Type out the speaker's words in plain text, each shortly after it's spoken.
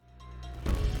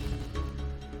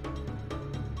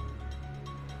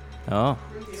Oh,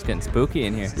 it's getting spooky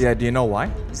in here. Yeah, do you know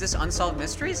why? Is this Unsolved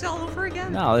Mysteries all over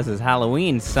again? No, this is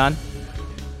Halloween, son.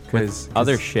 Because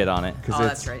Other shit on it. Oh,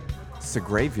 that's right. It's a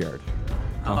graveyard.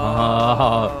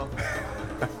 Oh.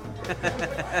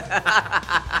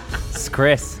 It's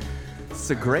Chris. It's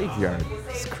a graveyard.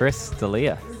 It's Chris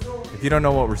D'Elia. If you don't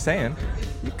know what we're saying,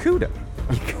 you coulda.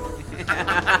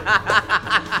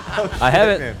 I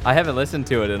haven't listened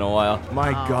to it in a while.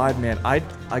 My God, man, I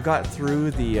got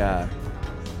through the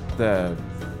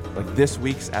like this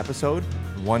week's episode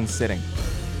in one sitting.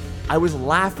 I was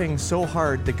laughing so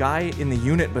hard. The guy in the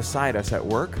unit beside us at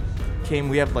work came.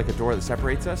 We have like a door that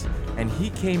separates us, and he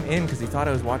came in because he thought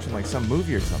I was watching like some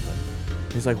movie or something.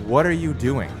 He's like, "What are you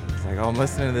doing?" He's like, "Oh, I'm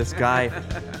listening to this guy,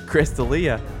 Chris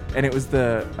D'Elia," and it was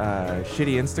the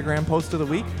shitty Instagram post of the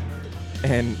week.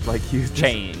 And like he's just,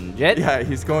 Change it. Yeah,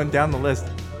 he's going down the list,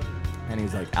 and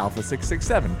he's like Alpha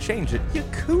 667, change it,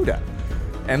 Yakuda.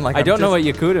 And like I don't know what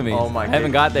Yakuda means. Oh my! I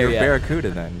haven't got there you're yet. Barracuda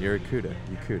then. You're Yakuda.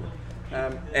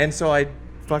 And so I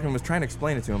fucking was trying to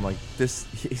explain it to him like this.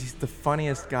 He's the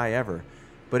funniest guy ever,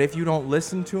 but if you don't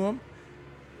listen to him,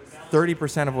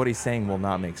 30% of what he's saying will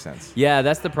not make sense. Yeah,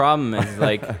 that's the problem. Is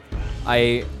like,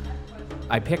 I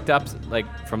picked up like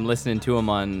from listening to him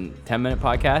on 10-Minute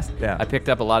Podcast. Yeah. I picked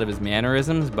up a lot of his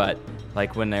mannerisms, but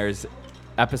like when there's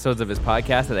episodes of his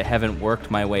podcast that I haven't worked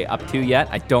my way up to yet,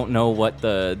 I don't know what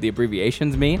the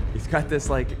abbreviations mean. He's got this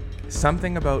like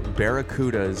something about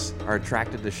barracudas are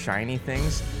attracted to shiny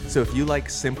things. So if you like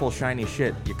simple shiny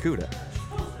shit, Yakuda.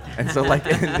 And so like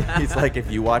he's like,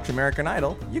 if you watch American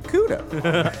Idol, Yakuda.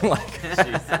 Like,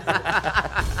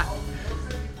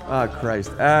 oh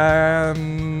Christ.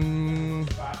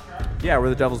 Yeah, we're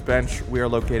the Devil's Bench. We are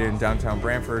located in downtown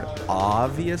Brantford,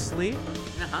 obviously.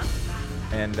 Uh-huh.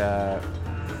 And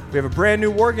we have a brand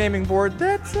new wargaming board.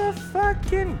 That's a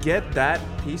fucking get that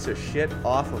piece of shit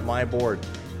off of my board.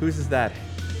 Whose is that?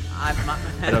 I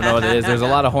don't know what it is. There's a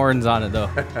lot of horns on it though.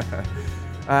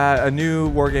 A new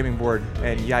wargaming board.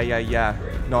 And yeah.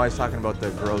 No, I was talking about the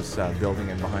gross building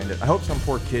in behind it. I hope some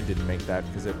poor kid didn't make that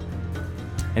because it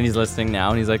And he's listening now,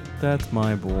 and he's like, "That's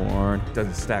my board."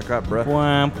 doesn't stack up, bruh.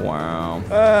 Womp womp.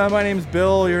 My name's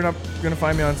Bill. You're not going to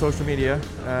find me on social media.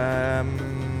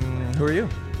 Who are you?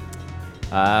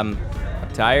 I'm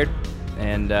tired,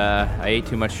 and I ate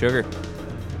too much sugar,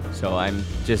 so I'm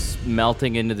just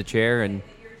melting into the chair and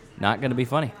not going to be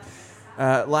funny.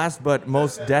 Last but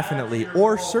most definitely,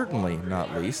 or certainly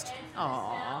not least,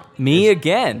 Aww. Me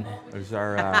again. there's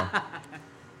our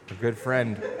good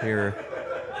friend here,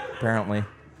 apparently,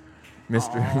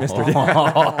 Mr. D.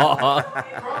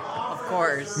 Of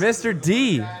course. Mr.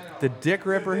 D, the Dick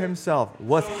Ripper himself.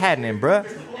 What's happening, bruh?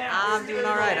 I'm doing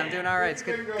all right. It's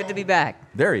good to be back.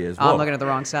 There he is. Oh, I'm Whoa. looking at the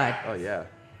wrong side. Oh yeah.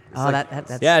 Oh,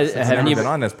 that's... Yeah, It's haven't never you been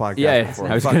on this podcast Yeah, before.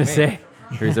 I was Fuck going me. to say,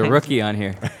 there's a rookie on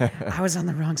here. I was on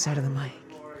the wrong side of the mic.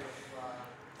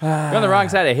 You're on the wrong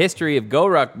side of history of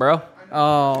Go-Ruck, bro.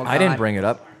 Oh, God. I didn't bring it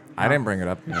up. Give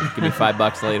me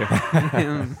 $5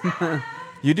 later.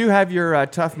 You do have your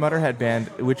Tough Mudder headband,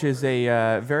 which is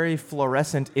a very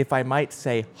fluorescent, if I might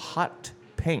say, hot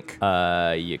pink.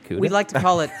 Yakuda. We'd like to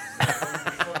call it...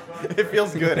 It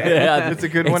feels good. Yeah, it's a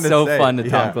good it's one to so say. fun to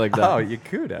talk like that. Oh,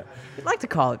 Yakuda. We'd like to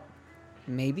call it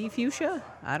maybe fuchsia?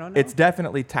 I don't know. It's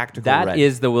definitely tactical That red.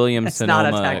 is the Williams It's not a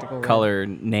Sonoma tactical red. color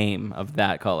name of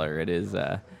that color. It is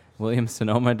Williams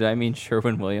Sonoma. Did I mean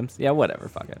Sherwin-Williams? Yeah, whatever.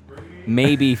 Fuck it.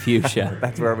 Maybe fuchsia.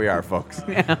 That's where we are, folks.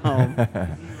 I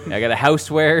got a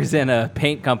housewares and a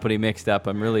paint company mixed up.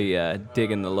 I'm really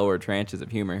digging the lower tranches of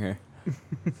humor here.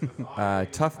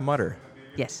 Tough Mudder.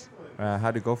 Yes.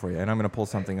 How'd it go for you? And I'm going to pull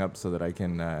something up so that I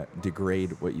can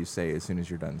degrade what you say as soon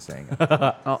as you're done saying it.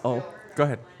 Uh-oh. Go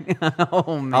ahead.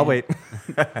 Oh, man. I'll wait.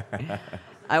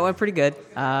 I went pretty good.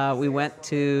 We went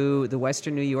to the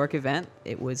Western New York event.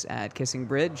 It was at Kissing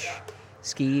Bridge,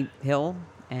 Ski Hill,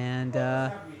 and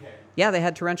yeah, they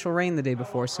had torrential rain the day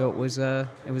before, so it was a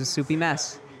soupy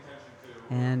mess.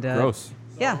 And Gross.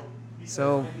 Yeah.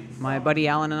 So my buddy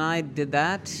Alan and I did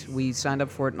that. We signed up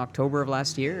for it in October of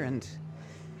last year and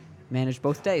managed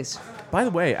both days. By the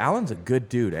way, Alan's a good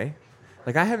dude, eh?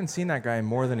 Like, I haven't seen that guy in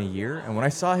more than a year, and when I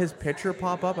saw his picture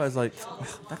pop up, I was like,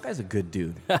 oh, that guy's a good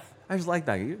dude. I just like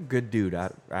that. You're a good dude,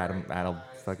 Adam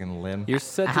fucking Lynn. You're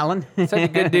such Alan? such a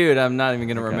good dude. I'm not even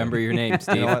going to remember your name,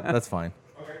 Steve. You know what? That's fine.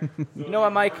 You know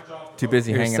what, Mike? Too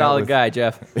busy You're a hanging solid out with... guy,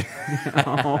 Jeff.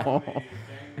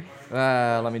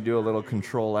 Let me do a little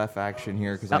Control F action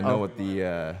here, because I know what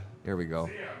the... here we go.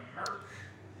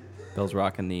 Bill's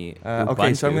rocking the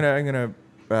Okay, so Ubuntu.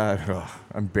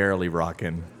 I'm barely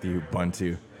rocking the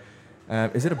Ubuntu.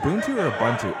 Is it Ubuntu or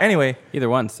Ubuntu? Anyway, Either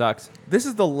one sucks. this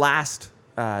is the last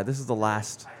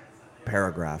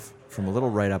paragraph from a little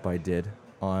write-up I did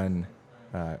on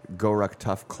GoRuck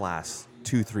Tough Class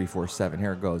 2347.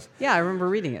 Here it goes. Yeah, I remember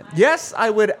reading it. Yes, I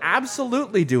would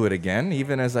absolutely do it again,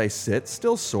 even as I sit,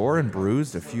 still sore and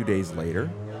bruised a few days later.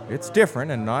 It's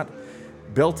different and not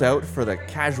built out for the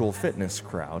casual fitness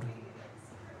crowd.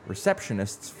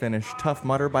 Receptionists finished Tough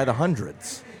Mudder by the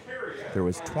hundreds. There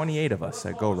was 28 of us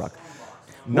at GoRuck.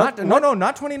 Not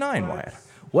 29, Wyatt.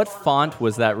 What font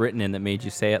was that written in that made you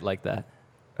say it like that?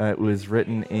 It was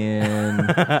written in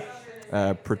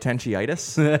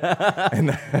pretentiitis.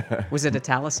 Was it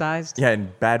italicized? Yeah,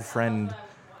 and bad friend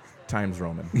Times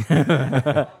Roman.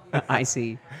 I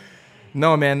see.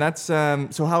 No, man, that's...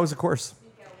 so how was the course?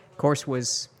 Course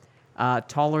was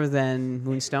taller than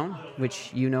Moonstone,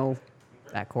 which you know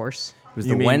that course. It was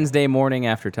You the mean- Wednesday morning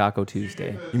after Taco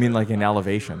Tuesday. You mean like in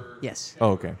elevation? Yes.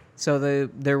 Oh, okay. So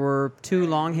there were 2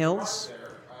 long hills,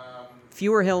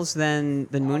 fewer hills than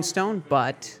Moonstone,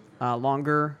 but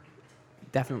longer,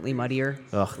 definitely muddier.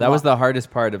 Ugh, that was the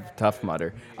hardest part of Tough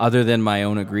Mudder, other than my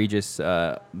own egregious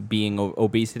being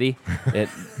obesity.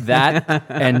 That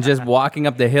and just walking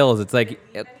up the hills. It's like,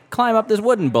 climb up this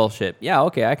wooden bullshit. Yeah,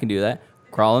 okay, I can do that.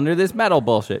 Crawl under this metal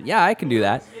bullshit. Yeah, I can do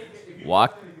that.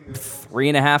 Walk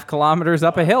 3.5 kilometers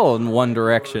up a hill in one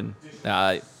direction.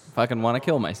 I fucking want to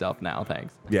kill myself now,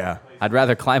 thanks. Yeah. I'd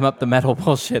rather climb up the metal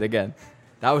bullshit again.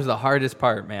 That was the hardest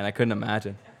part, man. I couldn't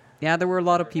imagine. Yeah, there were a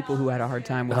lot of people who had a hard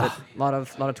time with it. A lot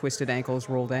of twisted ankles,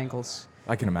 rolled ankles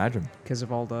I can imagine. because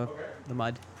of all the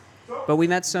mud. But we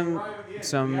met some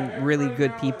really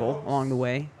good people along the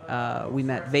way. We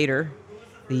met Vader,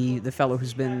 the fellow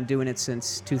who's been doing it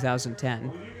since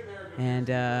 2010, and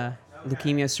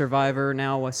leukemia survivor,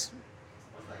 now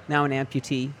an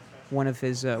amputee. One of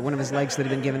his legs that had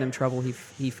been giving him trouble,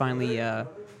 he finally had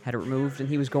it removed, and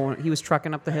he was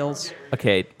trucking up the hills.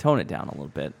 Okay, tone it down a little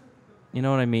bit. You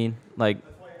know what I mean? Like,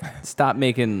 stop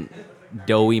making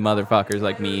doughy motherfuckers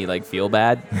like me like feel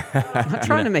bad. I'm not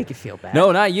trying to make you feel bad.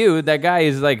 No, not you. That guy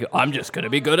is like, I'm just gonna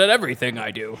be good at everything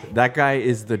I do. That guy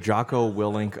is the Jocko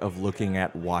Willink of looking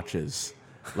at watches.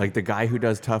 Like, the guy who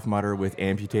does Tough Mudder with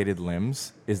amputated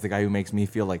limbs is the guy who makes me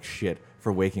feel like shit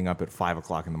for waking up at 5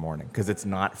 o'clock in the morning, because it's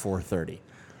not 4:30.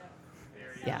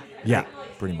 Yeah. Yeah,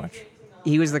 pretty much.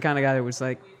 He was the kind of guy that was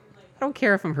like, I don't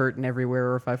care if I'm hurting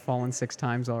everywhere or if I've fallen 6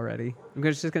 times already. I'm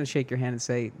just going to shake your hand and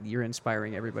say, you're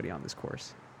inspiring everybody on this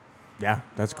course. Yeah,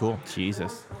 that's cool.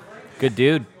 Jesus, good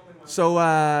dude.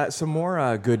 So, some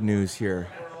more good news here.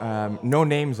 No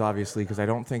names, obviously, because I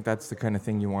don't think that's the kind of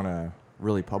thing you want to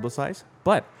really publicize.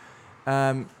 But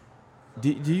do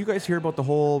you guys hear about the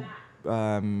whole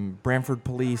Brantford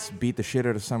police beat the shit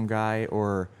out of some guy,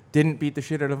 or didn't beat the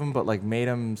shit out of him, but like made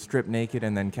him strip naked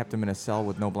and then kept him in a cell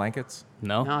with no blankets?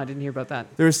 No. No, I didn't hear about that.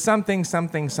 There's something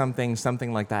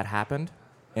like that happened,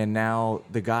 and now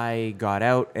the guy got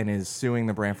out and is suing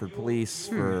the Brantford police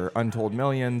for untold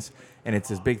millions, and it's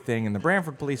this big thing, and the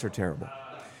Brantford police are terrible.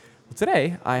 Well,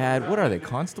 today I had, what are they,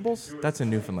 constables? That's in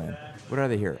Newfoundland. What are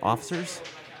they here, officers?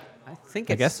 I think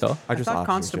I guess so. I just thought officers,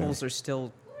 constables are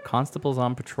still... Constables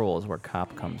on patrol is where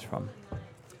cop comes from.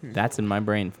 That's in my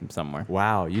brain from somewhere.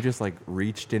 Wow, you just like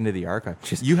reached into the archive.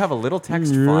 You have a little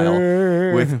text file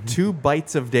with 2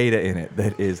 bytes of data in it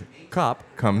that is cop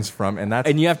comes from, and that's...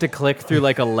 And you have to click through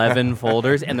like 11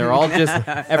 folders, and they're all just,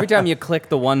 every time you click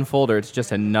the one folder, it's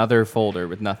just another folder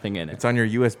with nothing in it. It's on your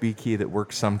USB key that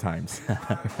works sometimes.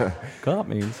 Cop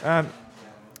means.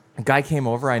 A guy came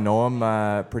over, I know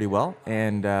him pretty well,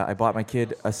 and I bought my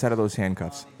kid a set of those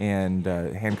handcuffs, and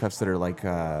handcuffs that are like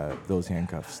those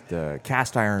handcuffs, the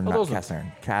cast iron, not cast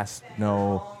iron,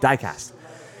 die cast.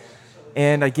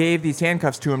 And I gave these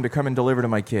handcuffs to him to come and deliver to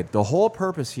my kid. The whole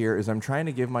purpose here is I'm trying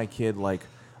to give my kid like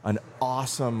an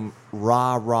awesome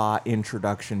rah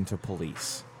introduction to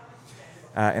police.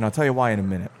 And I'll tell you why in a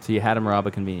minute. So you had him rob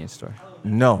a convenience store.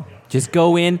 No. Just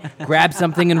go in, grab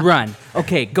something, and run.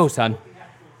 Okay, go, son.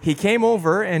 He came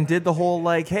over and did the whole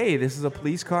like, hey, this is a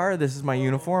police car, this is my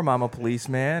uniform, I'm a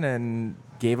policeman, and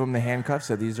gave him the handcuffs,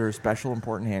 said these are special,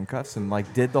 important handcuffs, and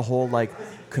like did the whole like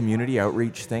community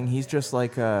outreach thing. He's just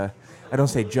like I don't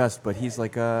say just, but he's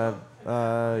like a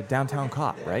downtown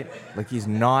cop, right? Like he's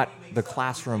not the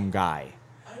classroom guy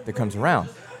that comes around.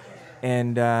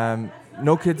 And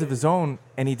no kids of his own,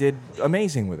 and he did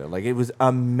amazing with it. Like it was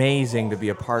amazing to be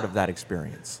a part of that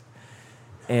experience.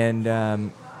 And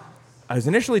I was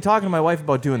initially talking to my wife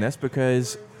about doing this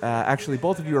because actually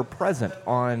both of you were present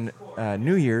on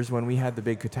New Year's when we had the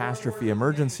big catastrophe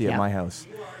emergency at my house.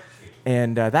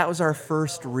 And that was our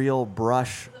first real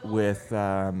brush with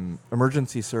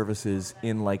emergency services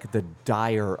in like the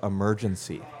dire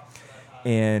emergency.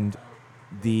 And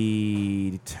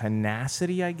the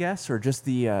tenacity, I guess, or just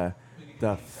the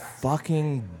the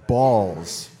fucking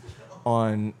balls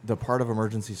on the part of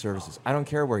emergency services. I don't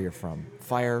care where you're from.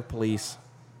 Fire, police,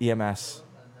 EMS,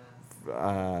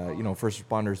 first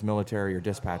responders, military, or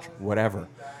dispatch, whatever.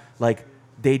 Like,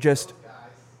 they just,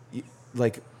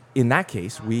 like, in that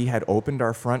case, we had opened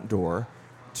our front door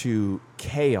to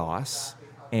chaos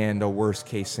and a worst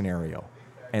case scenario.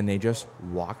 And they just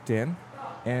walked in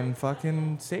and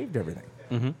fucking saved everything.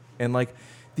 Mm-hmm. And, like,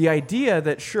 the idea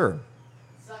that, sure,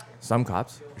 some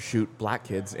cops shoot black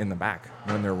kids in the back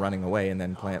when they're running away and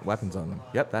then plant weapons on them.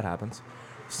 Yep, that happens.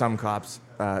 Some cops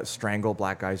strangle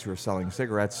black guys who are selling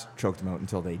cigarettes, choke them out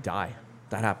until they die.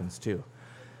 That happens too.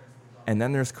 And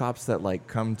then there's cops that like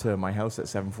come to my house at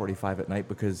 7:45 at night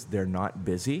because they're not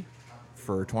busy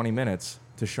for 20 minutes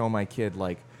to show my kid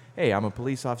like, hey, I'm a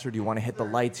police officer. Do you want to hit the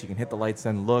lights? You can hit the lights,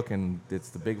 then look, and it's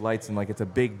the big lights, and like it's a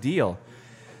big deal.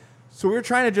 So we were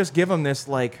trying to just give them this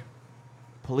like,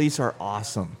 police are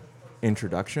awesome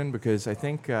introduction, because I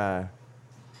think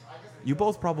you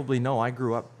both probably know I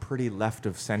grew up pretty left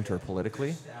of center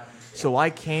politically. So I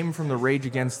came from the Rage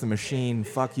Against the Machine,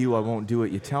 fuck you, I won't do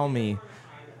it, you tell me,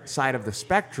 side of the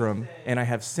spectrum, and I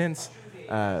have since,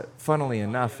 funnily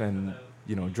enough, and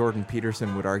you know, Jordan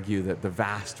Peterson would argue that the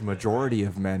vast majority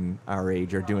of men our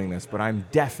age are doing this, but I'm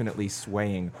definitely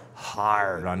swaying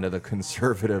hard onto the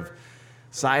conservative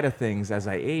side of things as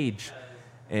I age.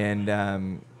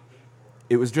 And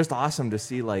it was just awesome to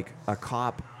see like a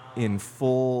cop in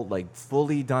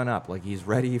fully done up, like he's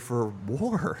ready for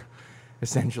war,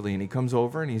 essentially. And he comes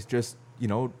over and he's just, you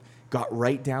know, got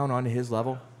right down onto his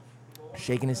level,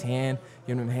 shaking his hand,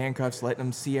 giving him handcuffs, letting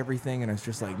him see everything. And I was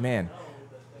just like, man,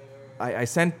 I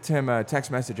sent him a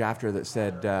text message after that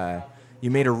said,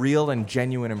 you made a real and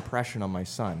genuine impression on my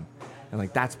son. And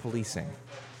like, that's policing.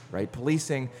 Right?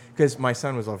 Policing, because my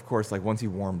son was, of course, like once he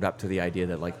warmed up to the idea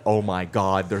that like, oh my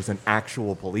God, there's an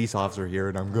actual police officer here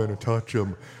and I'm going to touch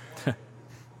him.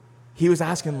 He was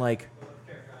asking like,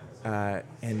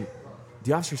 and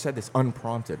the officer said this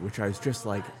unprompted, which I was just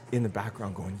like in the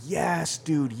background going, yes,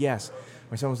 dude, yes.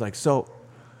 My son was like, so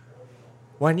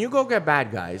when you go get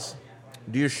bad guys,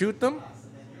 do you shoot them?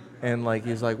 And like,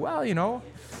 he's like, well, you know,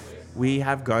 we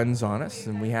have guns on us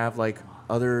and we have like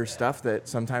other stuff that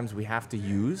sometimes we have to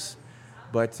use,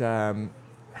 but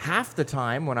half the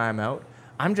time when I'm out,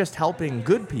 I'm just helping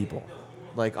good people.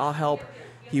 Like I'll help.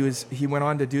 He went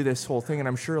on to do this whole thing, and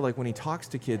I'm sure like when he talks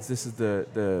to kids, this is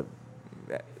the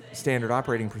standard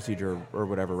operating procedure or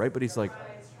whatever, right? But he's like,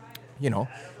 you know,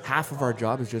 half of our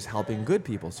job is just helping good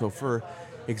people. So for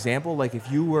example, like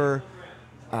if you were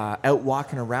out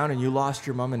walking around and you lost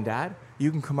your mom and dad,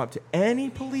 you can come up to any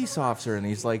police officer, and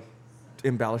he's like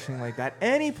embellishing like that,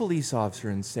 any police officer,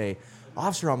 and say,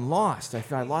 officer, I'm lost.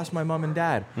 I lost my mom and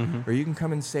dad. Mm-hmm. Or you can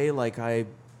come and say, like,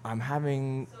 I'm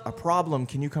having a problem.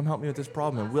 Can you come help me with this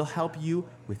problem? And we'll help you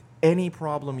with any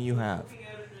problem you have.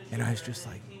 And I was just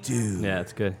like, dude. Yeah,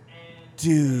 it's good.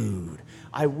 Dude.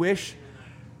 I wish,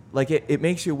 like, it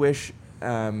makes you wish,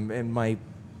 and my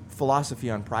philosophy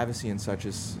on privacy and such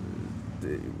is,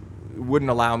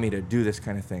 wouldn't allow me to do this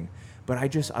kind of thing. But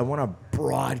I want to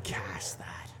broadcast that.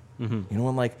 Mm-hmm. You know,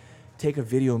 and like take a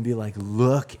video and be like,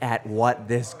 look at what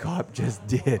this cop just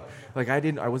did. Like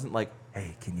I wasn't like,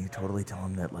 hey, can you totally tell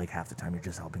him that like half the time you're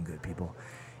just helping good people,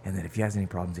 and that if he has any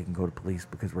problems he can go to police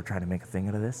because we're trying to make a thing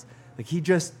out of this. Like he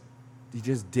just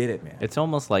did it, man. It's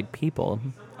almost like people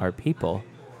are people,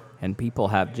 and people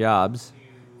have jobs,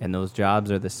 and those jobs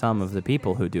are the sum of the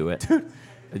people who do it. Dude.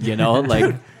 You know,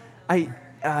 like Dude,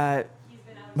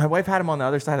 my wife had him on the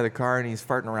other side of the car and he's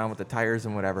farting around with the tires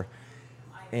and whatever.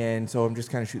 And so I'm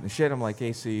just kind of shooting the shit. I'm like,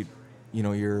 hey, so you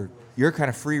know, you're kind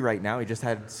of free right now. He just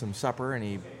had some supper and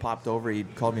he popped over. He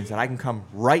called me and said, I can come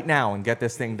right now and get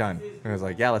this thing done. And I was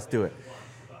like, yeah, let's do it.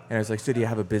 And I was like, so do you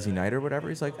have a busy night or whatever?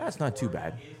 He's like, that's not too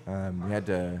bad.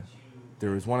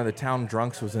 There was one of the town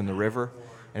drunks was in the river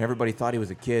and everybody thought he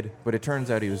was a kid, but it turns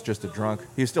out he was just a drunk.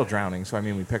 He was still drowning. So, I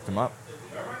mean, we picked him up.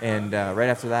 And right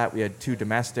after that, we had two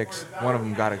domestics. One of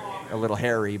them got a little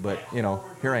hairy, but, you know,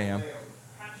 here I am.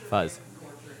 Fuzz.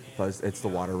 It's the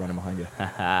water running behind you.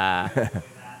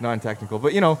 Non-technical.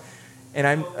 But, you know, and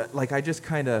I'm like, I just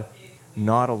kind of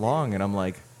nod along and I'm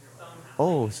like,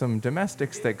 oh, some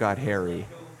domestics that got hairy.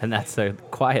 And that's a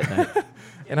quiet night.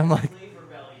 And I'm like,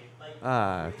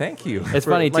 thank you. It's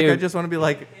funny, like, too. I just want to be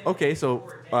like, okay, so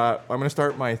I'm going to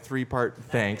start my 3-part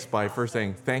thanks by first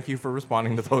saying thank you for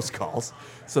responding to those calls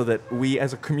so that we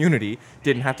as a community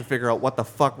didn't have to figure out what the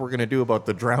fuck we're going to do about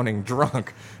the drowning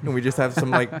drunk. And we just have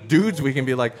some like dudes we can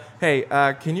be like, hey,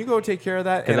 can you go take care of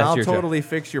that? And I'll totally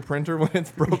fix your printer when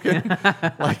it's broken.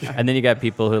 Like, and then you got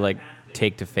people who like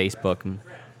take to Facebook and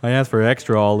I asked for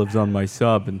extra olives on my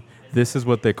sub and this is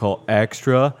what they call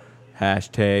extra,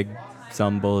 hashtag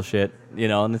some bullshit, you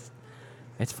know, and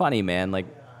it's funny, man. Like,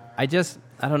 I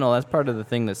don't know, that's part of the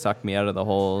thing that sucked me out of the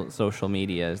whole social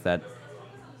media is that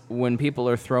when people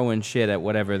are throwing shit at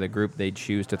whatever the group they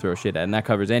choose to throw shit at, and that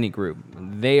covers any group,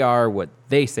 they are what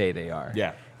they say they are.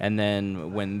 Yeah. And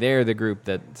then when they're the group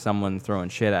that someone's throwing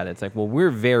shit at, it's like, well, we're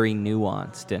very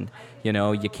nuanced, and, you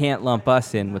know, you can't lump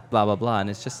us in with blah, blah, blah. And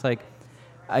it's just like,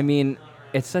 I mean,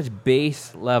 it's such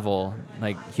base level,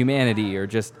 like, humanity or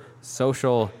just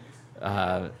social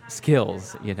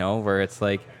skills, you know, where it's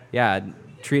like, yeah,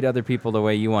 treat other people the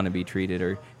way you want to be treated,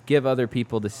 or give other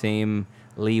people the same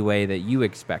leeway that you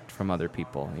expect from other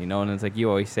people, you know. And it's like you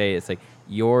always say, it's like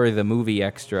you're the movie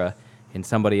extra in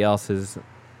somebody else's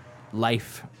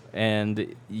life,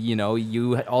 and you know,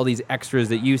 you all these extras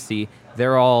that you see,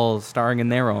 they're all starring in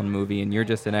their own movie, and you're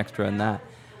just an extra in that.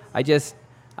 I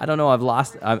don't know,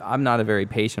 I'm not a very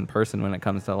patient person when it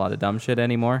comes to a lot of dumb shit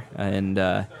anymore, and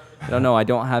I don't know, I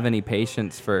don't have any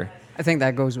patience for. I think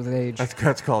that goes with age.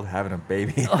 That's called having a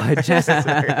baby. Oh, just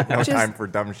Time for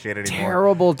dumb shit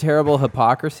anymore. Terrible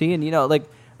hypocrisy, and you know, like,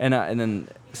 and then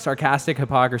sarcastic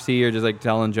hypocrisy, or just like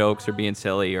telling jokes or being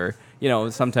silly, or you know,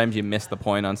 sometimes you miss the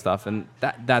point on stuff, and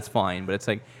that's fine. But it's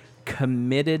like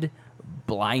committed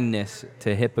blindness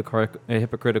to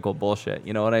hypocritical bullshit.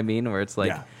 You know what I mean? Where it's like,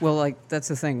 Yeah. Well, like, that's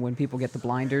the thing. When people get the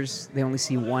blinders, they only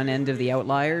see one end of the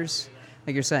outliers.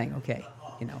 Like you're saying, okay,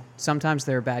 you know, sometimes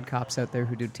there are bad cops out there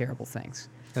who do terrible things.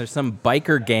 there's some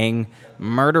biker gang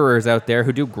murderers out there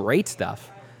who do great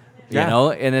stuff. You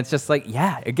know? And it's just like,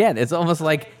 yeah, again, it's almost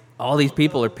like all these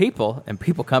people are people, and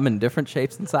people come in different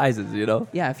shapes and sizes, you know?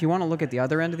 Yeah, if you want to look at the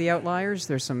other end of the outliers,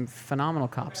 there's some phenomenal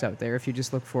cops out there if you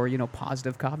just look for, you know,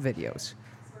 positive cop videos.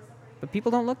 But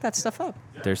people don't look that stuff up.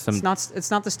 There's some. It's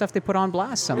not the stuff they put on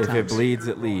blast sometimes. If it bleeds,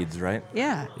 it leads, right?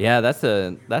 Yeah. Yeah, that's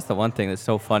the one thing that's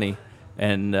so funny.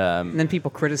 And And then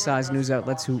people criticize news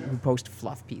outlets who post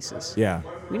fluff pieces. Yeah.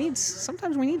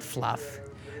 Sometimes we need fluff.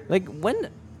 like when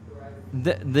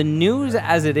the news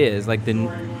as it is, like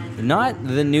not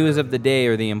the news of the day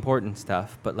or the important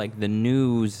stuff, but like the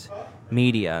news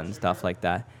media and stuff like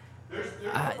that.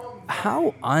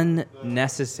 How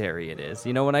unnecessary it is.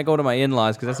 You know, when I go to my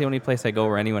in-laws, because that's the only place I go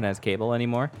where anyone has cable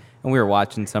anymore, and we were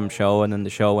watching some show, and then the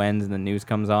show ends, and the news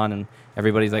comes on, and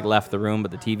everybody's like left the room,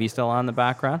 but the TV's still on in the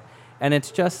background, and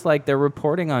it's just like they're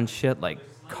reporting on shit like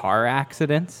car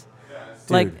accidents.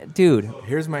 Dude,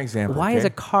 Here's my example. why is a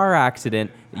car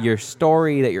accident your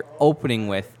story that you're opening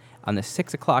with on the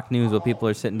 6 o'clock news while people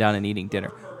are sitting down and eating dinner?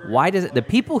 Why does it? The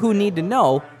people who need to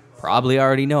know probably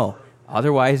already know.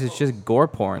 Otherwise, it's just gore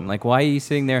porn. Like, why are you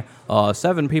sitting there?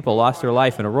 7 people lost their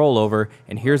life in a rollover,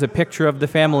 and here's a picture of the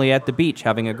family at the beach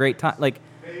having a great time. Like,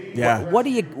 Yeah. what are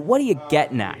you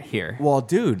getting at here? Well,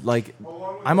 dude, like,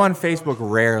 I'm on Facebook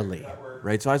rarely,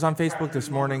 right? So I was on Facebook this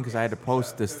morning because I had to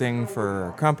post this thing for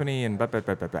a company and blah, blah,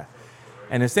 blah, blah, blah.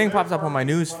 And this thing pops up on my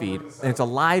news feed, and it's a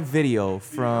live video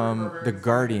from The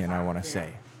Guardian, I want to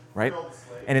say, right?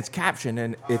 And it's captioned,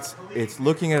 and it's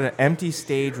looking at an empty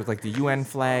stage with like the UN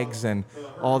flags and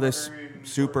all this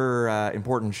super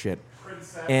important shit.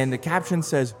 And the caption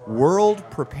says, "World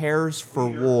prepares for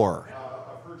war."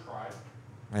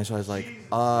 And so I was like,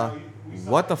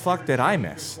 what the fuck did I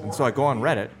miss? And so I go on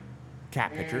Reddit,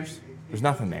 cat pictures, there's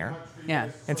nothing there.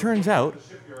 Yeah. And turns out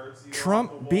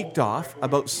Trump beaked off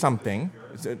about something.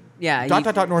 Yeah,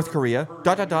 North Korea.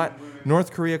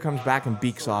 North Korea comes back and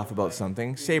beaks off about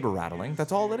something. Saber rattling.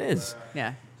 That's all it is.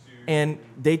 Yeah. And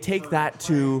they take that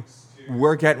to,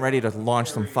 we're getting ready to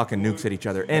launch some fucking nukes at each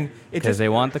other. And it Because just, they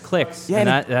want the clicks. Yeah, and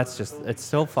and that's just, it's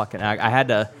so fucking. I had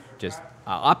to just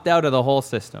opt out of the whole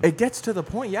system. it gets to the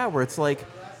point, yeah, where it's like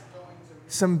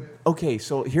okay,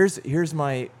 so here's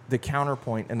the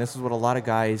counterpoint, and this is what a lot of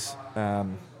guys,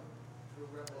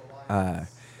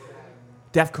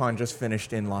 DEF CON just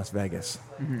finished in Las Vegas.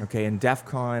 Mm-hmm. Okay, and DEF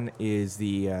CON is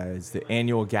the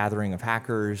annual gathering of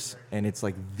hackers, and it's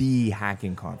like the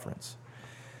hacking conference.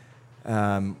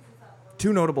 2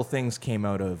 notable things came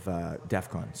out of DEF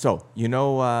CON. So, you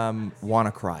know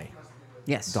WannaCry.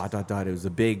 Yes. ... It was a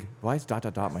big... Why is ...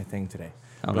 my thing today?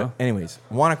 I don't know. Anyways,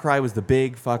 WannaCry was the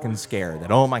big fucking scare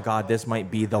that, oh my God, this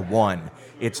might be the one.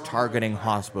 It's targeting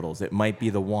hospitals. It might be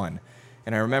the one.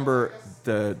 And I remember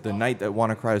the night that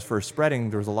WannaCry was first spreading,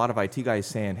 there was a lot of IT guys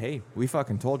saying, hey, we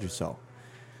fucking told you so.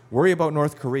 Worry about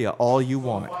North Korea all you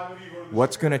want.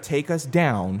 What's going to take us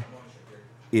down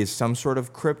is some sort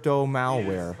of crypto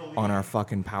malware on our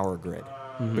fucking power grid.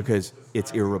 Because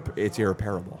it's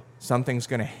irreparable. Something's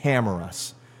going to hammer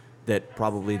us that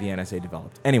probably the NSA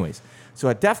developed. Anyways, so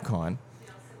at DEF CON,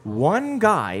 one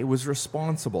guy was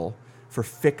responsible for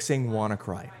fixing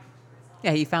WannaCry.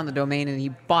 Yeah, he found the domain and he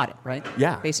bought it, right?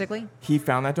 Yeah. Basically? He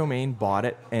found that domain, bought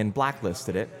it, and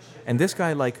blacklisted it. And this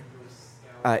guy, like,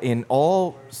 in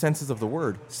all senses of the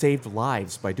word, saved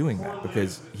lives by doing that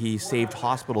because he saved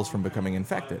hospitals from becoming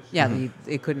infected. Yeah,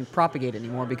 it couldn't propagate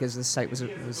anymore because the site was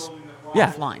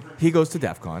offline. He goes to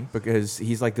DEF CON because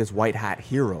he's like this white hat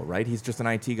hero, right? He's just an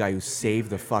IT guy who saved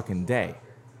the fucking day.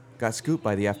 Got scooped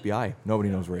by the FBI. Nobody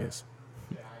knows where he is.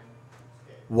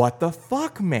 What the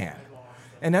fuck, man?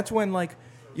 And that's when, like,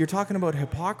 you're talking about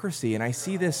hypocrisy, and I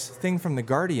see this thing from The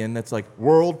Guardian that's like,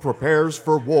 world prepares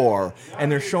for war.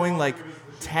 And they're showing, like,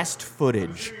 test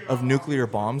footage of nuclear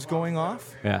bombs going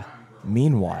off. Yeah.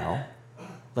 Meanwhile,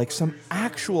 like, some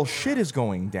actual shit is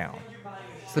going down.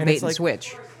 It's the bait and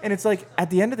switch. And it's like,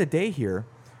 at the end of the day here,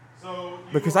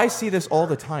 because I see this all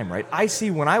the time, right? I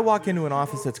see when I walk into an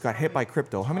office that's got hit by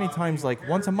crypto, how many times, like,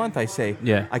 once a month I say,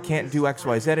 yeah, I can't do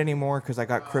XYZ anymore because I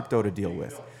got crypto to deal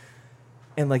with.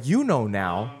 And, like, you know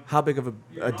now how big of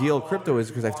a deal crypto is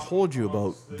because I've told you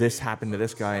about this happened to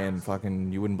this guy and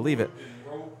fucking you wouldn't believe it.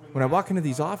 When I walk into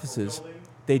these offices,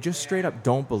 they just straight up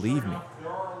don't believe me.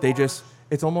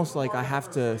 It's almost like I have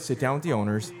to sit down with the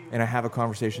owners and I have a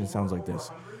conversation that sounds like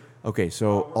this. Okay,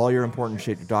 so all your important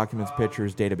shit, your documents,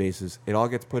 pictures, databases, it all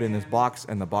gets put in this box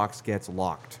and the box gets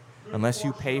locked. Unless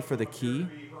you pay for the key,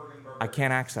 I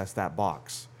can't access that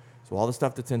box. So all the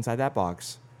stuff that's inside that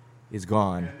box is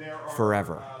gone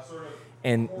forever.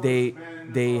 And they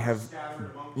have,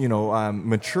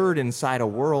 matured inside a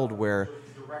world where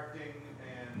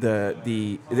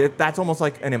that's almost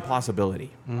like an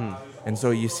impossibility. Mm-hmm. And so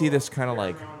you see this kind of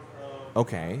like,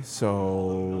 okay,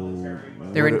 so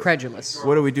they're incredulous.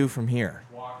 What do we do from here?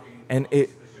 And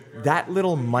that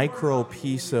little micro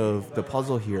piece of the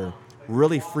puzzle here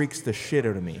really freaks the shit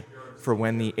out of me for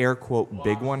when the air quote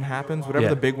big one happens, whatever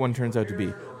the big one turns out to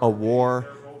be, a war,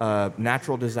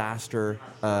 natural disaster,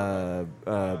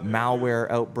 malware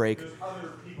outbreak,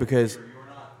 because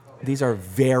these are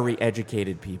very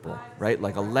educated people, right?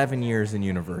 Like 11 years in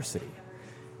university.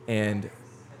 And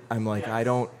I'm like, I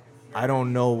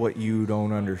don't know what you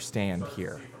don't understand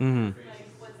here. Mm-hmm.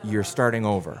 You're starting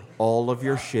over. All of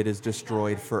your shit is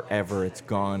destroyed forever. It's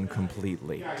gone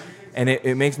completely. And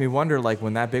it makes me wonder, like,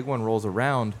 when that big one rolls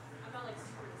around,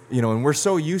 and we're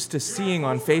so used to seeing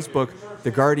on Facebook, The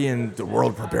Guardian, the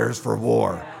world prepares for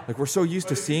war. Like, we're so used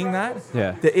to seeing that,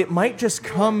 that it might just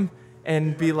come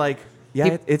and be like,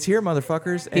 it's here,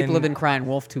 motherfuckers. People have been crying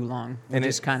wolf too long. And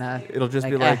just kind of... It'll just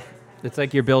be like... It's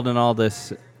like you're building all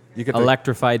this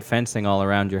electrified fencing all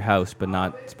around your house, but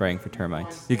not spraying for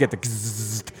termites. You get the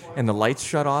zzz, and the lights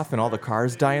shut off, and all the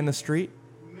cars die in the street.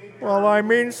 Well, I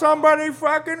mean, somebody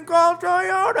fucking call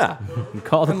Toyota.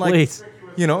 Call the police.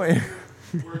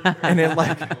 And it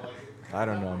like, I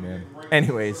don't know, man.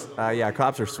 Anyways,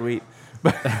 cops are sweet.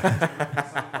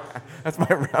 That's my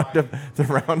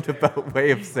roundabout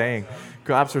way of saying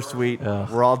cops are sweet. Ugh.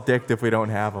 We're all dicked if we don't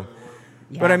have them.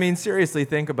 Yeah. But I mean, seriously,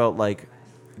 think about like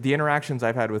the interactions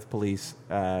I've had with police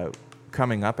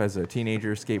coming up as a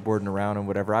teenager, skateboarding around and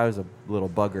whatever. I was a little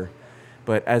bugger.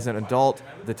 But as an adult,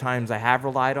 the times I have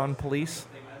relied on police,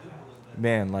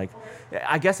 man, like,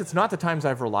 I guess it's not the times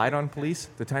I've relied on police,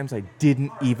 the times I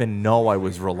didn't even know I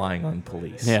was relying on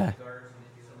police. Yeah.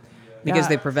 Because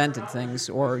they prevented things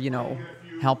or,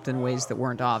 helped in ways that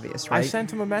weren't obvious, right? I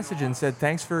sent him a message and said,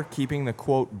 thanks for keeping the,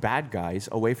 quote, bad guys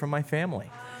away from my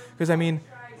family. Because, I mean,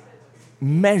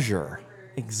 measure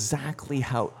exactly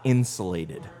how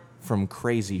insulated from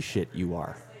crazy shit you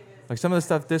are. Like some of the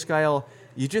stuff this guy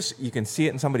you can see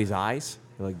it in somebody's eyes.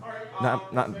 They're like,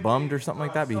 not bummed or something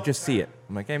like that, but you just see it.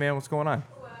 I'm like, hey, man, what's going on?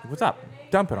 What's up?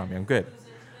 Dump it on me. I'm good.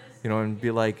 And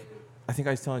be like, I think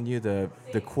I was telling you the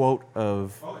quote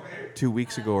of 2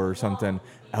 weeks ago or something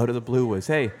out of the blue was,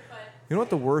 hey, you know what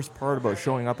the worst part about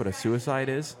showing up at a suicide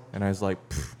is? And I was like,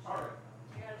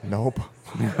 nope.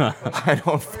 I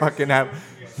don't fucking have.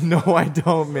 No, I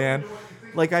don't, man.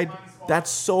 Like, that's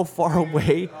so far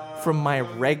away from my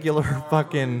regular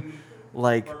fucking,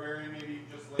 like,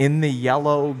 in the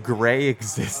yellow gray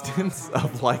existence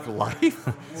of, like, life.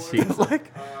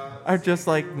 Like, I'm just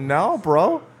like, no,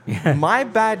 bro. Yeah. My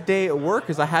bad day at work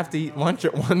is I have to eat lunch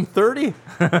at 1:30.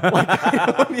 Like, I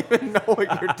don't even know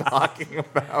what you're talking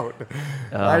about.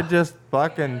 I just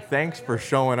fucking thanks for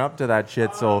showing up to that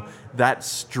shit so that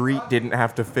street didn't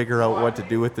have to figure out what to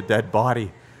do with the dead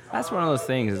body. That's one of those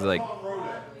things is like,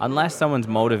 unless someone's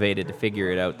motivated to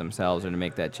figure it out themselves or to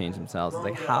make that change themselves, it's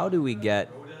like, how do we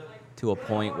get to a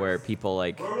point where people,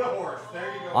 like,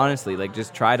 honestly, like,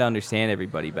 just try to understand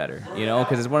everybody better,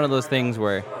 because it's one of those things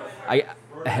where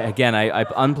again, I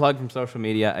unplugged from social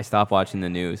media. I stopped watching the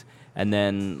news. And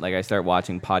then, like, I start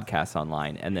watching podcasts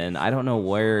online. And then I don't know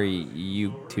where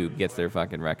YouTube gets their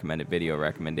fucking recommended video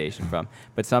recommendation from.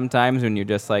 But sometimes when you're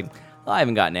just like, well, I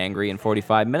haven't gotten angry in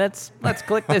 45 minutes, let's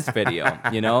click this video,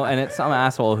 you know? And it's some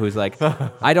asshole who's like,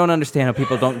 I don't understand how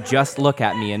people don't just look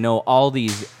at me and know all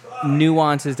these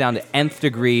nuances down to nth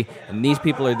degree. And these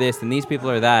people are this and these people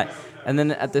are that. And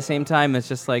then at the same time, it's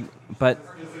just like, but...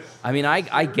 I mean,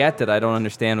 I get that I don't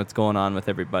understand what's going on with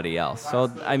everybody else.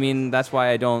 So, I mean, that's why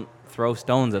I don't throw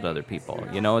stones at other people.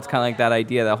 You know, it's kind of like that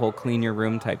idea, that whole clean your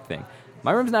room type thing.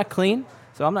 My room's not clean,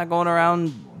 so I'm not going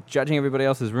around judging everybody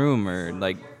else's room or,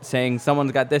 like, saying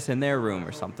someone's got this in their room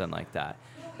or something like that.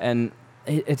 And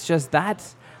it's just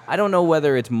that. I don't know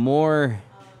whether it's more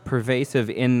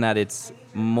pervasive in that it's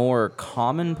more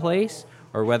commonplace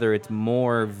or whether it's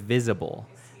more visible.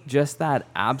 Just that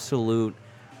absolute...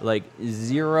 like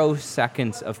 0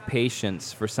 seconds of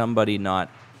patience for somebody not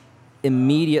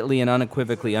immediately and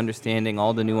unequivocally understanding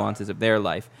all the nuances of their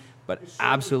life, but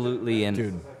absolutely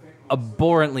and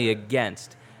abhorrently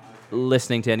against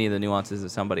listening to any of the nuances of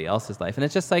somebody else's life. And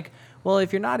it's just like, well,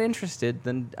 if you're not interested,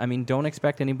 then, I mean, don't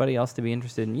expect anybody else to be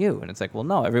interested in you. And it's like, well,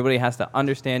 no, everybody has to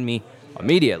understand me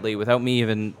immediately without me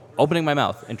even opening my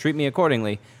mouth and treat me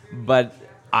accordingly. But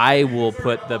I will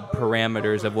put the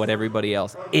parameters of what everybody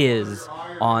else is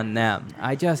on them.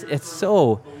 It's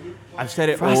so I've said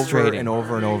it over and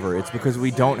over and over. It's because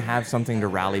we don't have something to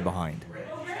rally behind.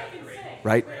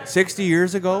 Right? 60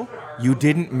 years ago, you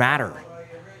didn't matter.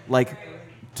 Like,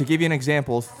 to give you an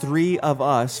example, 3 of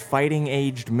us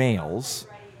fighting-aged males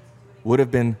would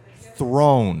have been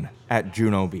thrown at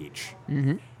Juno Beach.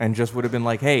 Mm-hmm. And just would have been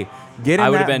like, hey, get in that boat. I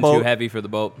would have been too heavy for the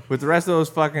boat. With the rest of those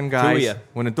fucking guys,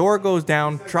 when the door goes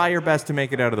down, try your best to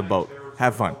make it out of the boat.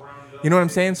 Have fun. You know what I'm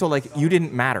saying? So, like, you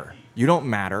didn't matter. You don't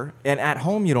matter. And at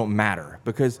home, you don't matter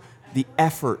because the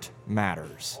effort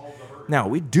matters. Now,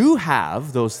 we do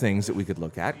have those things that we could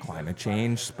look at. Climate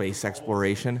change, space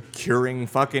exploration, curing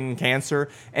fucking cancer.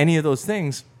 Any of those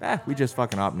things, we just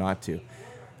fucking opt not to.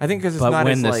 I think because it's not as like...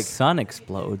 But when the sun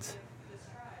explodes,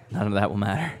 none of that will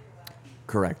matter.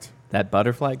 Correct. That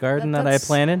butterfly garden that I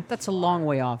planted? That's a long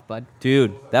way off, bud.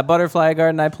 Dude, that butterfly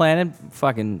garden I planted,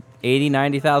 fucking 80,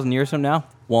 90,000 years from now,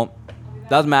 won't.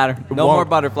 Doesn't matter. No more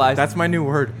butterflies. That's my new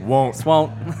word. Won't. Just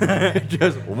won't.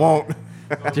 Just won't.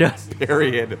 Just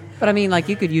period. But I mean, like,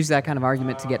 you could use that kind of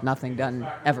argument to get nothing done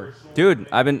ever. Dude,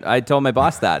 I told my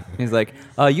boss that. He's like,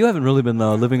 you haven't really been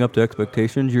living up to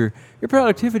expectations. Your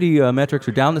productivity metrics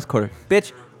are down this quarter.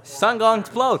 Bitch, sun gonna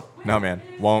explode. No, man.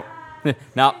 Won't.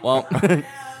 No, won't.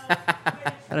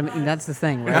 But I mean, that's the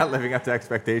thing, right? We're not living up to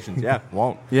expectations. Yeah,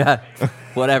 won't. Yeah,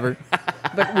 whatever.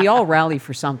 But we all rally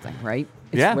for something, right?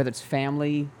 Yeah. Whether it's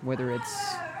family, whether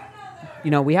it's...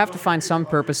 You know, we have to find some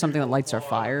purpose, something that lights our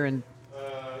fire, and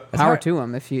power to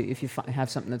them if you have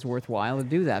something that's worthwhile to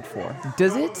do that for.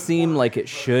 Does it seem like it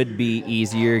should be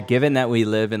easier, given that we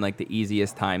live in, like, the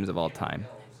easiest times of all time?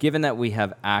 Given that we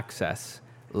have access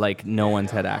like no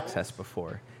one's had access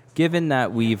before? Given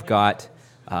that we've got...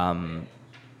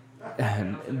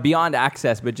 beyond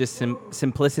access, but just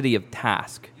simplicity of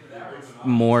task,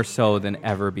 more so than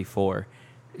ever before.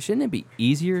 Shouldn't it be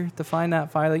easier to find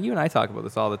that file? Like, you and I talk about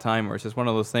this all the time, where it's just one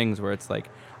of those things where it's like,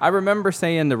 I remember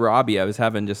saying to Robbie, I was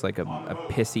having just like a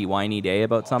pissy, whiny day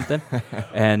about something,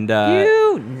 and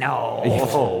you know,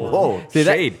 whoa, see,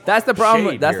 shade. That's the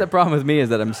problem. Shade that's here. the problem with me is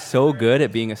that I'm so good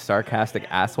at being a sarcastic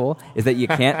asshole, is that you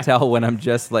can't tell when I'm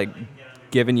just like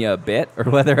giving you a bit or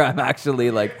whether I'm actually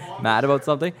like mad about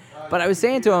something. But I was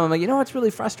saying to him, I'm like, you know what's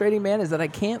really frustrating, man, is that I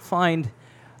can't find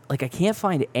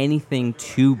anything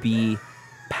to be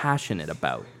passionate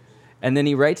about. And then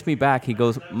he writes me back, he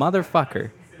goes,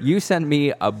 motherfucker, you sent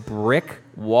me a brick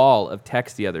wall of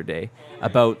text the other day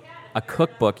about a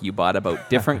cookbook you bought about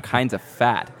different kinds of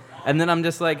fat. And then I'm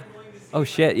just like, oh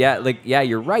shit, yeah,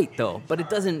 you're right though, but it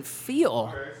doesn't feel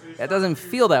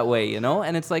that way, you know?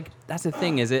 And it's like, that's the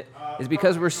thing, is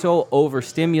because we're so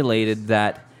overstimulated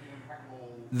that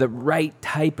the right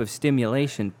type of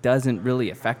stimulation doesn't really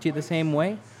affect you the same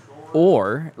way?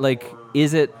 Or, like,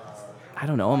 is it, I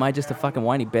don't know, am I just a fucking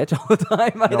whiny bitch all the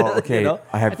time? No, okay. You know?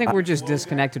 I think we're just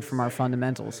disconnected from our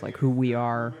fundamentals, like who we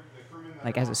are,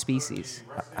 like as a species.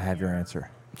 I have your answer.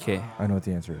 Okay. I know what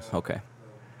the answer is. Okay.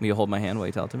 Will you hold my hand while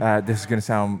you tell it to me? This is going to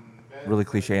sound really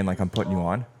cliche and like I'm putting you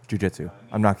on. Jiu-jitsu.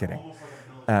 I'm not kidding.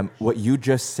 What you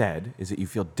just said is that you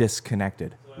feel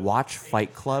disconnected. Watch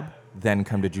Fight Club, then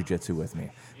come to jiu-jitsu with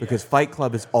me. Because Fight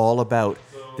Club is all about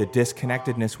the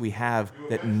disconnectedness we have,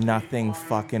 that nothing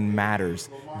fucking matters.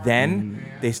 Then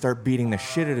they start beating the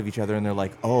shit out of each other and they're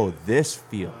like, oh, this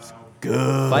feels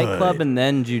good. Fight Club and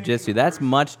then jiu-jitsu. That's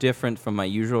much different from my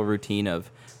usual routine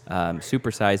of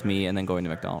supersize me and then going to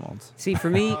McDonald's. See, for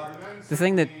me, the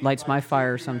thing that lights my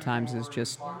fire sometimes is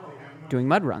just doing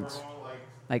mud runs.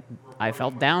 Like, I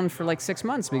felt down for like 6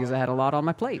 months because I had a lot on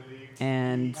my plate.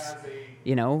 And,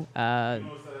 you know,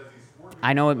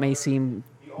 I know it may seem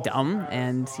dumb.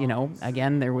 And, you know,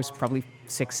 again, there was probably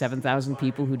 6,000, 7,000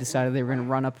 people who decided they were going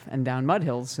to run up and down mud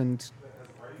hills and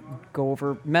go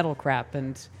over metal crap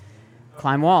and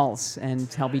climb walls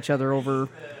and help each other over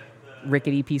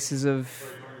rickety pieces of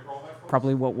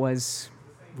probably what was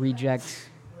reject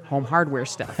home hardware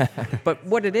stuff. But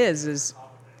what it is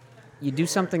you do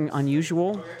something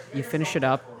unusual, you finish it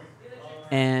up,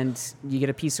 and you get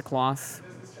a piece of cloth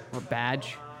or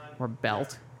badge or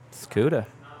belt. It's CUDA.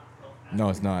 No,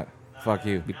 it's not. Fuck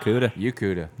you. Be CUDA. You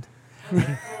CUDA.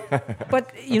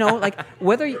 But, you know, like,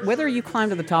 whether you climb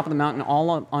to the top of the mountain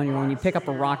all on your own, you pick up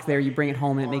a rock there, you bring it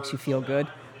home, and it makes you feel good,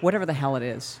 whatever the hell it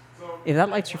is, if that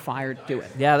lights your fire, do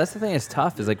it. Yeah, that's the thing that's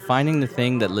tough is like finding the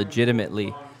thing that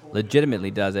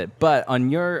legitimately does it. But on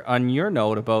your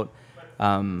note about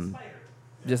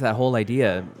just that whole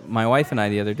idea, my wife and I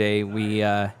the other day we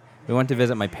went to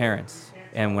visit my parents,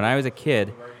 and when I was a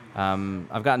kid,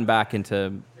 I've gotten back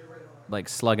into like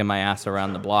slugging my ass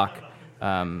around the block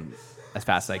as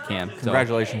fast as I can.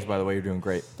 Congratulations, by the way, you're doing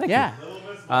great. Thank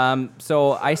you.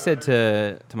 So I said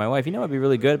to my wife, you know, it'd be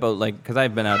really good about like, because I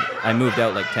moved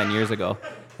out like 10 years ago,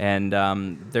 and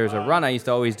there's a run I used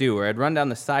to always do where I'd run down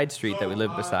the side street that we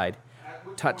lived beside,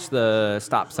 touch the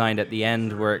stop sign at the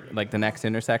end where like the next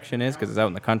intersection is, because it's out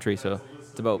in the country, so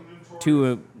it's about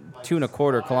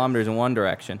 2.25 kilometers in one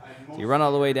direction. So you run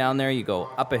all the way down there, you go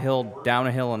up a hill, down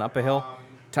a hill, and up a hill,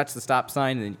 touch the stop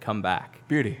sign, and then you come back.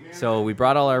 Beauty. So we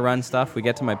brought all our run stuff. We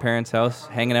get to my parents' house,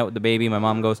 hanging out with the baby. My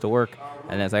mom goes to work,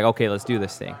 and it's like, okay, let's do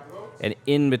this thing. And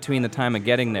in between the time of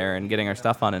getting there and getting our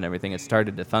stuff on and everything, it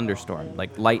started to thunderstorm,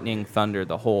 like lightning, thunder,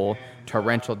 the whole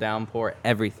torrential downpour,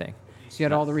 everything. So you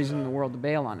had all the reason in the world to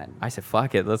bail on it. I said,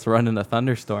 fuck it, let's run in a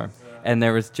thunderstorm. And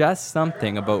there was just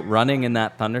something about running in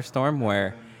that thunderstorm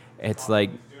where it's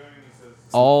like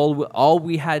all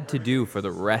we had to do for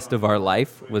the rest of our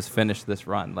life was finish this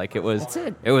run. Like it was, That's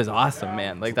it. It was awesome,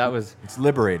 man. Like that was, It's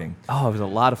liberating. oh, it was a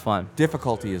lot of fun.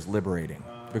 Difficulty is liberating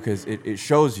because it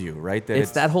shows you, right? That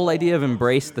It's that whole idea of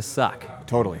embrace the suck.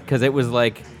 Totally. Because it was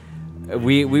like,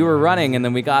 we were running and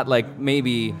then we got like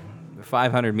maybe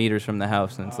 500 meters from the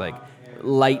house and it's like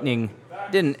lightning.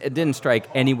 It didn't strike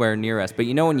anywhere near us. But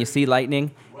you know when you see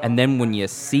lightning and then when you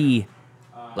see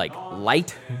like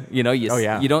light, you know, you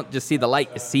don't just see the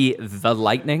light, you see the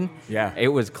lightning. Yeah. It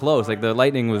was close. Like the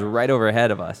lightning was right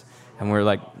overhead of us. And we're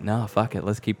like, no, fuck it,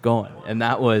 let's keep going. And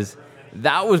that was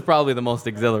probably the most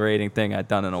exhilarating thing I'd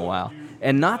done in a while.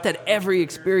 And not that every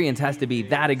experience has to be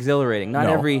that exhilarating. Not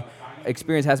No. every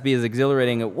experience has to be as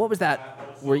exhilarating. What was that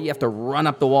where you have to run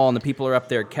up the wall and the people are up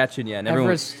there catching you and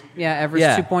everyone... Everest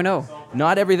 2.0.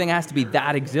 Not everything has to be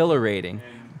that exhilarating,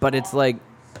 but it's like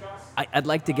I'd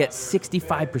like to get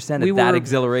 65% of that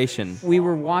exhilaration. We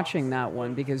were watching that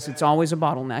one because it's always a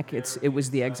bottleneck. It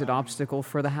was the exit obstacle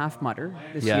for the half mutter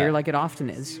this year, like it often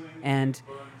is. And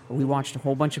we watched a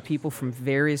whole bunch of people from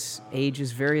various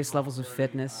ages, various levels of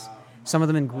fitness, some of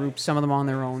them in groups, some of them on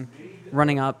their own,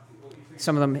 running up,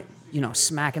 some of them, you know,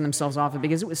 smacking themselves off it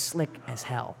because it was slick as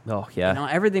hell. Oh, yeah. You know,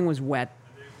 everything was wet,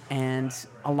 and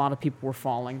a lot of people were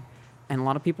falling, and a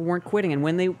lot of people weren't quitting. And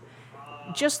when they...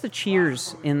 Just the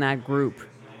cheers in that group,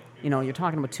 you know, you're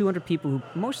talking about 200 people who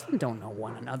most of them don't know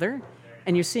one another,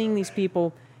 and you're seeing these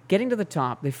people getting to the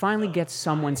top. They finally get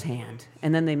someone's hand,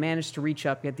 and then they manage to reach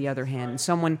up, get the other hand,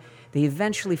 and they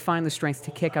eventually find the strength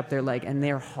to kick up their leg, and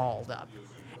they're hauled up.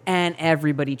 And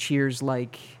everybody cheers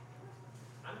like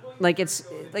it's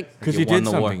like... Because you did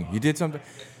something. You did something.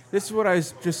 This is what I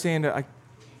was just saying to...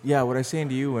 what I was saying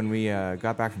to you when we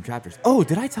got back from Chapters. Oh,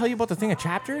 did I tell you about the thing at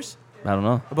Chapters? I don't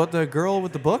know. About the girl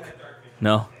with the book?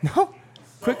 No. No.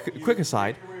 Quick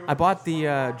aside. I bought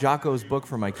the Jocko's book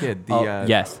for my kid.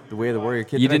 Yes. The Way of the Warrior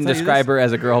Kid. You didn't describe her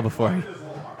as a girl before.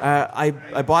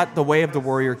 I bought The Way of the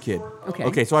Warrior Kid. Okay.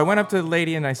 Okay, so I went up to the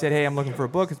lady and I said, hey, I'm looking for a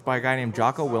book. It's by a guy named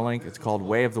Jocko Willink. It's called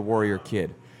Way of the Warrior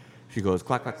Kid. She goes,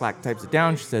 clack, clack, clack, types it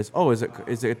down. She says, oh, is it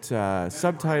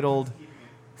subtitled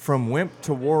From Wimp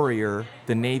to Warrior,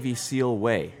 The Navy SEAL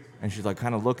Way? And she's like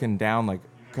kind of looking down, like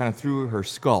kind of through her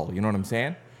skull. You know what I'm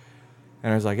saying?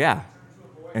 And I was like, yeah.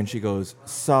 And she goes,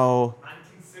 so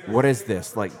what is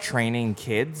this, like training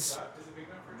kids?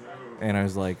 And I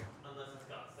was like,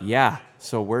 yeah,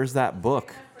 so where's that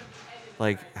book?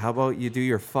 Like, how about you do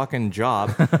your fucking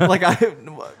job?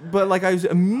 But I was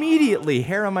immediately,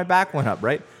 hair on my back went up,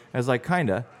 right? I was like,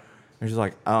 kinda. And she's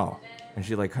like, oh. and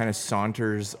she like kind of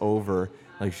saunters over,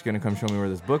 like she's gonna come show me where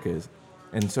this book is.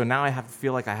 And so now I have to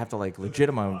feel like I have to like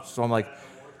legitimize. So I'm like,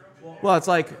 well, it's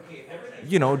like,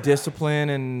 you know, discipline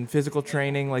and physical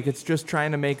training. Like it's just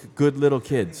trying to make good little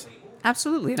kids.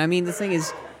 Absolutely. And I mean, the thing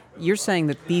is, you're saying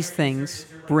that these things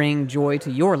bring joy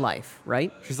to your life,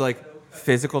 right? She's like,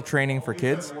 physical training for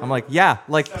kids? I'm like, yeah,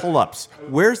 like pull-ups.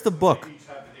 Where's the book?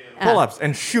 Pull-ups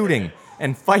and shooting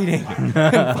and fighting. And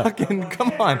fucking,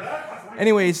 come on.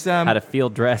 Anyways, How to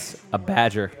field dress a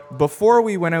badger. before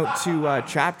we went out to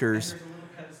chapters,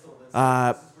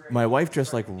 my wife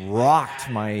just like rocked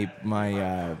my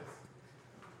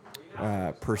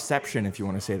perception, if you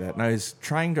want to say that. And I was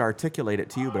trying to articulate it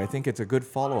to you, but I think it's a good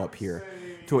follow-up here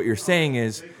to what you're saying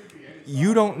is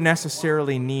you don't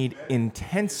necessarily need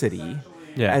intensity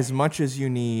as much as you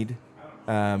need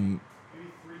the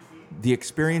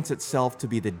experience itself to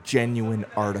be the genuine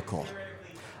article.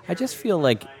 I just feel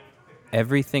like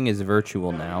everything is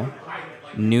virtual now.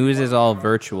 News is all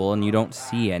virtual, and you don't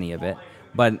see any of it.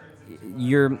 But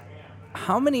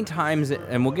how many times,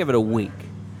 and we'll give it a week,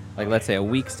 like let's say a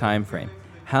week's time frame,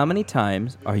 how many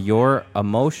times are your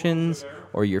emotions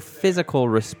or your physical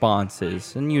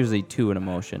responses, and usually to an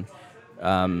emotion,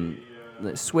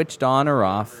 switched on or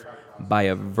off by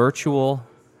a virtual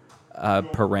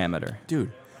parameter,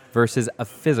 Dude, versus a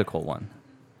physical one?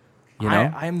 You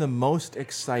know? I am the most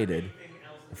excited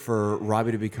for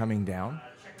Robbie to be coming down.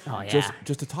 Oh, yeah.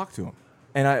 Just to talk to him.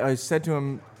 And I said to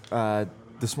him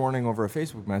this morning over a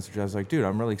Facebook message, I was like, dude,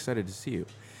 I'm really excited to see you.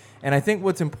 And I think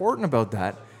what's important about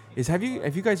that is, have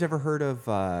you guys ever heard of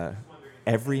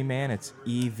Everyman? It's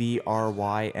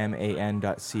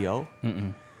EVRYMAN.co.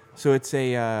 So it's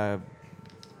a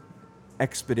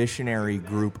expeditionary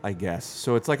group, I guess.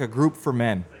 So it's like a group for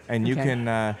men, and you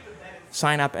can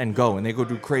sign up and go, and they go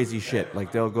do crazy shit.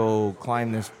 Like they'll go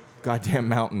climb this goddamn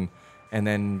mountain and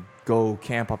then go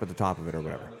camp up at the top of it or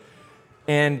whatever.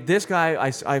 And this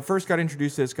guy, I first got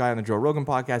introduced to this guy on the Joe Rogan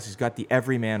podcast. He's got the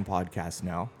Everyman podcast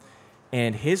now.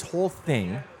 And his whole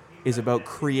thing is about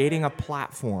creating a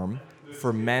platform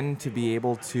for men to be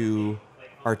able to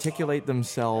articulate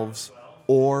themselves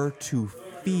or to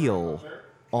feel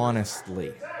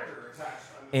honestly.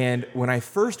 And when I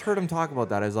first heard him talk about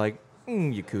that, I was like,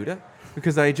 Yakuda.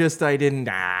 Because I'm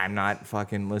not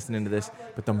fucking listening to this.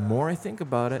 But the more I think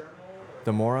about it,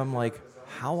 the more I'm like,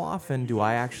 how often do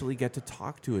I actually get to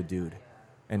talk to a dude?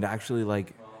 And actually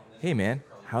like, hey man,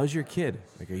 how's your kid?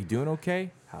 Like, are you doing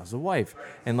okay? How's the wife?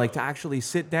 And like to actually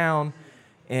sit down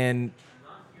and,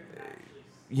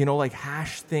 you know, like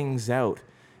hash things out,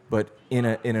 but in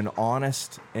an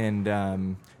honest and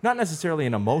not necessarily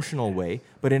an emotional way,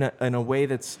 but in a way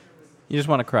that's, You just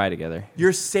want to cry together.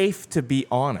 you're safe to be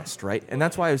honest, right? And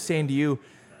that's why I was saying to you,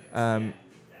 I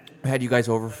had you guys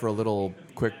over for a little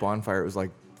quick bonfire. It was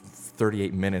like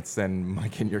 38 minutes. Then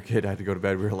Mike and your kid had to go to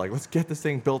bed. We were like, let's get this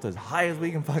thing built as high as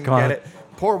we can fucking Come on. get it.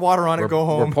 Pour water on it, go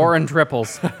home. We're pouring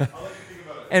triples.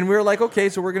 And we were like, okay,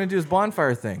 so we're going to do this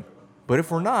bonfire thing. But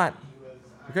if we're not,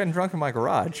 we're getting drunk in my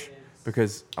garage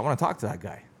because I want to talk to that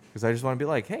guy. Because I just want to be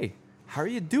like, hey, how are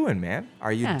you doing, man?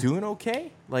 Are you doing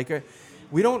okay? Like,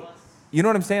 we don't, you know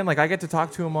what I'm saying? Like, I get to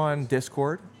talk to him on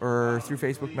Discord or through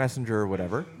Facebook Messenger or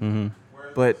whatever. Mm-hmm.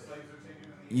 But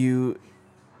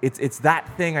it's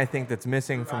that thing I think that's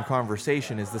missing from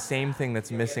conversation is the same thing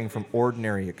that's missing from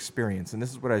ordinary experience. And this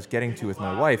is what I was getting to with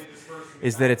my wife,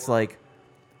 is that it's like,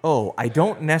 oh, I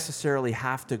don't necessarily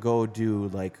have to go do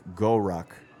like Go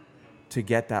Ruck to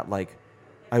get that. Like,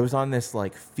 I was on this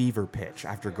like fever pitch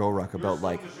after Go Ruck about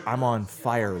like, I'm on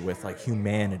fire with like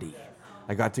humanity.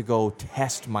 I got to go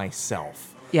test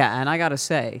myself. Yeah, and I gotta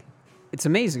say, it's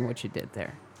amazing what you did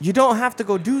there. You don't have to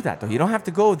go do that, though. You don't have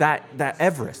to go that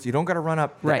Everest. You don't got to run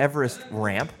up the Right. Everest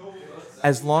ramp.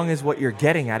 As long as what you're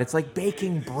getting at, it's like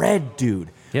baking bread,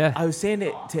 dude. Yeah. I was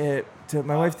saying to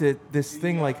my wife this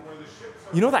thing like,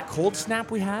 you know that cold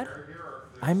snap we had?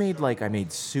 I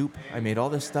made soup. I made all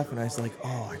this stuff, and I was like,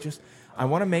 oh, I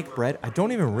want to make bread. I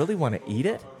don't even really want to eat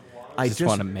it. I Just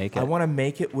wanna make it. I want to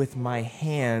make it with my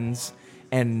hands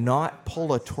and not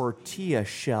pull a tortilla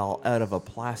shell out of a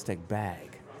plastic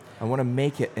bag. I want to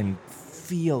make it and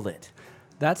feel it.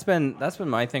 That's been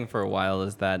my thing for a while,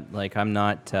 is that like I'm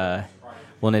not well,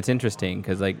 and it's interesting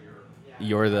because like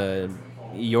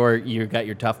you got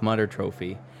your Tough Mudder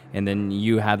trophy, and then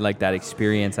you had like that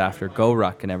experience after Go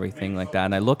Ruck and everything like that,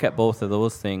 and I look at both of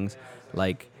those things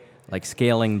like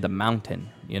scaling the mountain,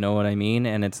 you know what I mean?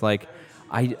 And it's like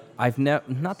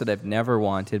not that I've never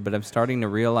wanted, but I'm starting to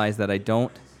realize that I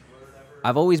don't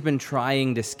I've always been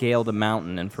trying to scale the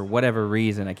mountain, and for whatever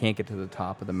reason, I can't get to the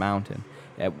top of the mountain.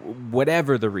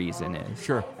 Whatever the reason is.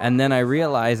 Sure. And then I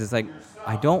realized it's like,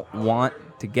 I don't want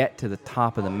to get to the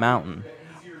top of the mountain.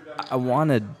 I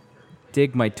want to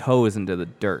dig my toes into the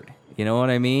dirt. You know what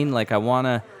I mean? Like I want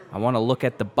to look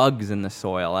at the bugs in the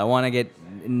soil. I want to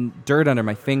get dirt under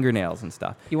my fingernails and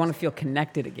stuff. You want to feel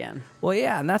connected again. Well,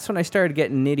 yeah, and that's when I started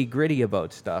getting nitty-gritty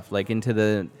about stuff, like into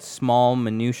the small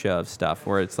minutia of stuff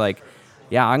where it's like,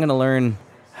 yeah, I'm going to learn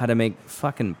how to make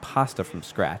fucking pasta from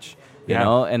scratch, you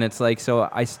know? And it's like, so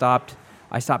I stopped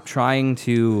trying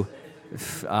to,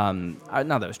 not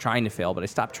that I was trying to fail, but I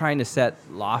stopped trying to set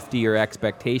loftier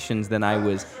expectations than I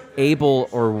was able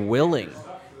or willing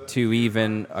to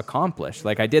even accomplish.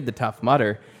 Like I did the Tough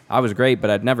Mudder. I was great, but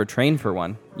I'd never trained for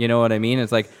one. You know what I mean?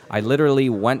 It's like I literally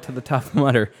went to the Tough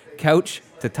Mudder, couch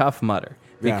to Tough Mudder,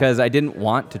 because I didn't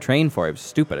want to train for it. It was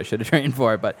stupid. I should have trained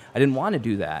for it, but I didn't want to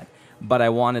do that. But I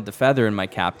wanted the feather in my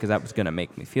cap because that was going to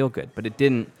make me feel good. But it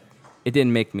didn't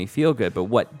make me feel good. But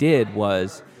what did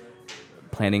was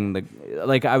planting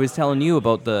like I was telling you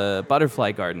about the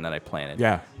butterfly garden that I planted.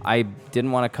 Yeah. I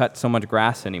didn't want to cut so much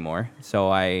grass anymore,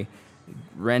 so I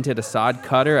rented a sod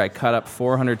cutter. I cut up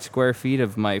 400 square feet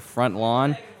of my front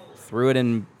lawn, threw it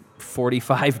in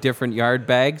 45 different yard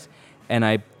bags, and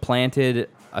I planted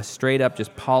a straight up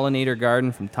just pollinator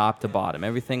garden from top to bottom.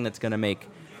 Everything that's going to make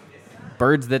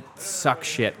birds that suck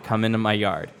shit come into my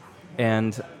yard.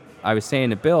 And I was saying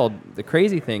to Bill, the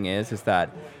crazy thing is that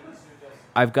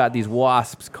I've got these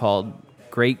wasps called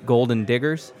great golden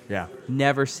diggers. Yeah.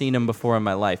 Never seen them before in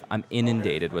my life. I'm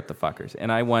inundated with the fuckers.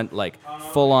 And I went like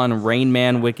full-on Rain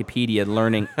Man Wikipedia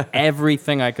learning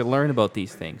everything I could learn about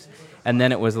these things. And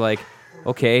then it was like,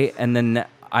 okay. And then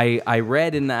I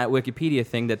read in that Wikipedia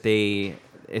thing that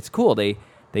it's cool. They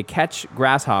catch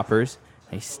grasshoppers,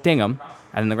 they sting them,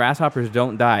 and the grasshoppers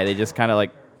don't die. They just kind of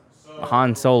like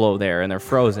Han Solo there, and they're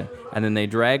frozen. And then they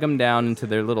drag them down into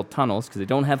their little tunnels because they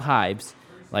don't have hives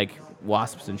like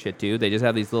wasps and shit do. They just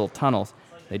have these little tunnels.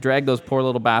 They drag those poor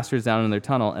little bastards down in their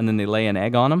tunnel, and then they lay an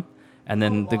egg on them. And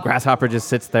then the grasshopper just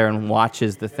sits there and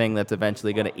watches the thing that's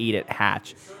eventually going to eat it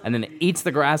hatch. And then it eats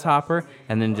the grasshopper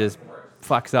and then just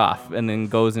fucks off and then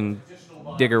goes and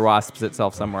digger wasps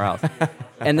itself somewhere else.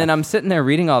 And then I'm sitting there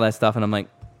reading all that stuff, and I'm like,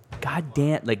 God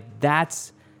damn, like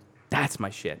that's my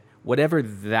shit. Whatever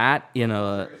that in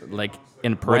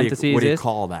parentheses what do you is,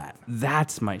 call that?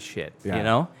 That's my shit, Yeah. you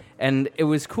know? And it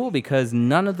was cool because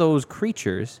none of those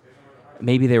creatures,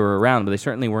 maybe they were around, but they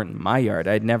certainly weren't in my yard.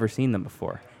 I'd never seen them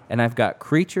before. And I've got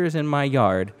creatures in my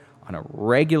yard on a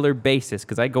regular basis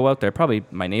because I go out there. Probably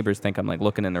my neighbors think I'm like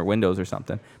looking in their windows or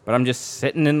something, but I'm just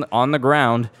sitting on the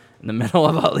ground in the middle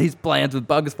of all these plants with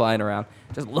bugs flying around,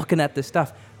 just looking at this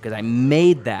stuff because I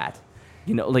made that.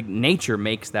 You know, like nature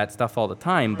makes that stuff all the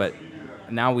time, but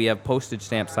now we have postage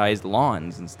stamp sized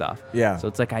lawns and stuff. Yeah. So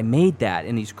it's like I made that,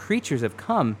 and these creatures have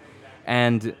come,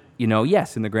 and you know,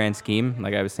 yes, in the grand scheme,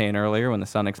 like I was saying earlier, when the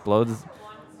sun explodes,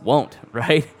 won't,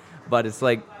 right? But it's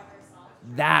like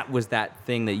that was that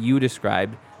thing that you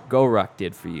described Go-Ruck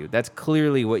did for you. That's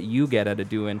clearly what you get out of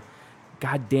doing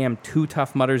goddamn 2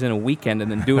 Tough Mudders in a weekend and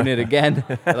then doing it again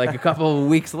like a couple of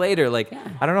weeks later. Like,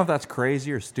 I don't know if that's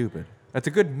crazy or stupid. That's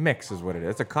a good mix is what it is.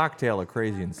 It's a cocktail of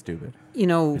crazy and stupid. You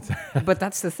know, but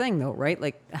that's the thing, though, right?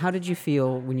 Like, how did you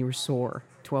feel when you were sore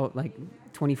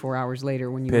 24 hours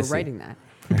later when you Pissy. were writing that?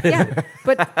 Yeah,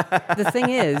 but the thing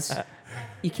is,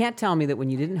 you can't tell me that when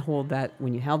you didn't hold that,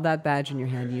 when you held that badge in your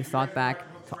hand, you thought back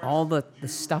to all the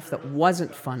stuff that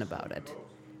wasn't fun about it,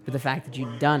 but the fact that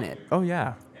you'd done it, Oh,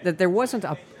 yeah. that there wasn't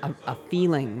a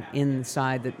feeling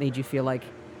inside that made you feel like,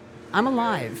 I'm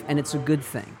alive, and it's a good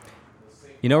thing.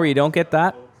 you know where you don't get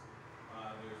that?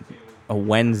 A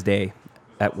Wednesday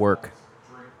at work.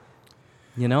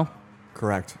 You know?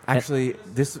 Correct. Actually,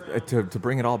 this to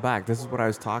bring it all back, this is what I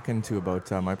was talking to about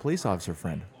my police officer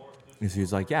friend. He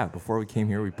was like, yeah, before we came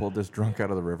here, we pulled this drunk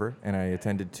out of the river, and I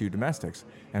attended 2 domestics.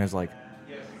 And I was like,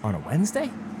 on a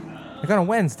Wednesday? Like, on a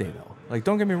Wednesday, though. Like,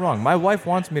 don't get me wrong. My wife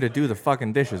wants me to do the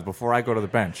fucking dishes before I go to the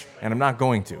bench, and I'm not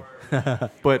going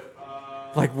to. But,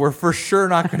 like, we're for sure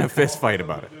not going to fist fight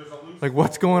about it. Like,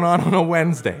 what's going on a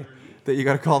Wednesday that you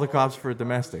got to call the cops for a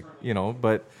domestic, you know?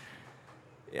 But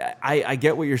I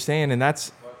get what you're saying, and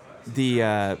that's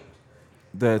the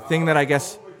thing that I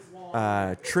guess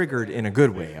triggered in a good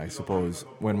way, I suppose,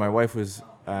 when my wife was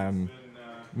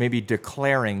maybe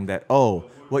declaring that, oh,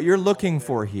 what you're looking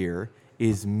for here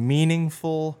is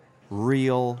meaningful,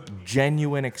 real,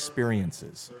 genuine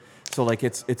experiences. So, like,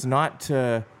 it's not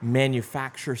to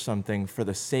manufacture something for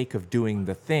the sake of doing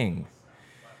the thing.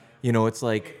 You know, it's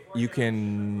like you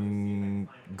can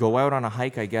go out on a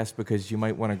hike, I guess, because you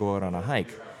might want to go out on a hike.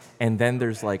 And then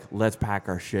there's like, let's pack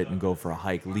our shit and go for a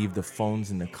hike. Leave the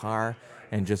phones in the car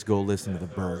and just go listen to the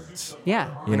birds.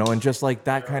 Yeah. You know, and just like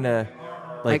that kind of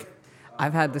like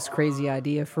I've had this crazy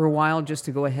idea for a while just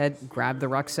to go ahead, grab the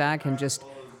rucksack, and just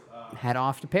head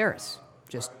off to Paris.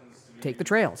 Just take the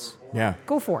trails. yeah.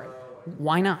 Go for it.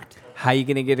 Why not? How you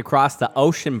gonna get across the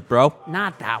ocean, bro?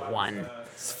 Not that one.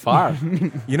 It's far.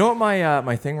 You know what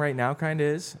my thing right now kind of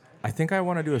is? I think I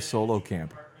want to do a solo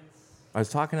camp. I was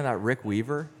talking to that Rick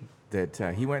Weaver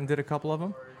that he went and did a couple of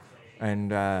them,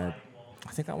 and I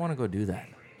think I want to go do that.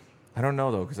 I don't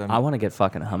know though, because I want to get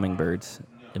fucking hummingbirds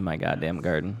in my goddamn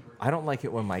garden. I don't like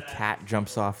it when my cat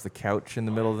jumps off the couch in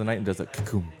the middle of the night and does a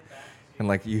cocoon. And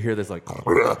like you hear this like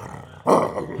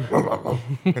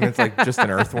and it's like just an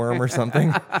earthworm or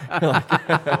something.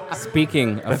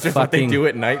 Speaking of That's just what they fucking, do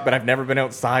at night, but I've never been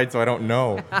outside, so I don't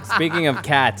know. speaking of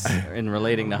cats and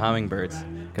relating to hummingbirds,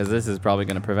 because this is probably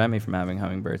going to prevent me from having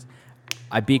hummingbirds.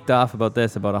 I beaked off about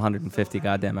this about 150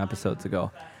 goddamn episodes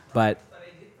ago, but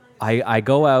I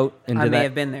go out into I may that.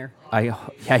 have been there.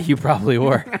 Yeah, you probably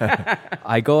were.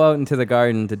 I go out into the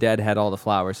garden to deadhead all the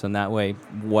flowers, so in that way,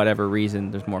 whatever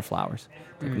reason, there's more flowers.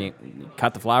 When you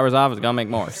cut the flowers off, it's gonna make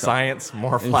more. So, Science,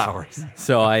 more flowers.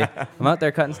 so I'm out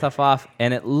there cutting stuff off,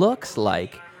 and it looks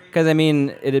like, because I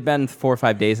mean, it had been 4 or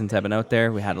 5 days since I've been out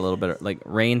there. We had a little bit of like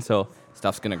rain, so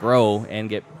stuff's gonna grow and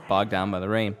get bogged down by the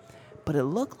rain. But it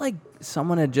looked like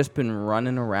someone had just been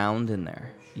running around in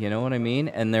there. You know what I mean?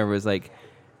 And there was like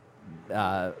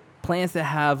plants that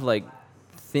have like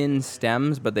thin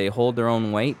stems, but they hold their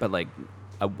own weight, but like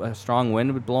a strong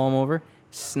wind would blow them over,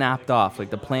 snapped off. Like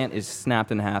the plant is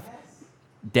snapped in half,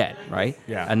 dead, right?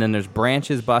 Yeah. And then there's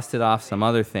branches busted off, some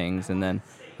other things, and then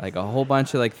like a whole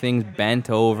bunch of like things bent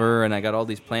over, and I got all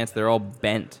these plants, they're all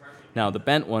bent. Now the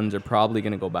bent ones are probably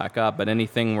going to go back up, but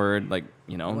anything where like,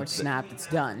 you know, Or snapped, it's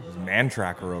done. Man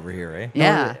tracker over here, eh?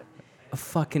 Yeah. a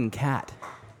fucking cat.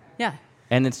 Yeah.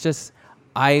 And it's just,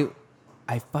 I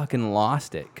fucking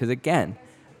lost it. Because again,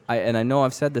 I know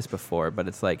I've said this before, but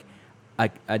it's like,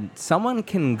 someone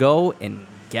can go and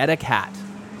get a cat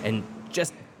and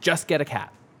just get a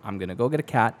cat. I'm going to go get a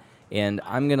cat, and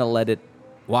I'm going to let it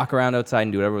walk around outside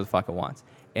and do whatever the fuck it wants.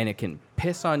 And it can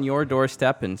piss on your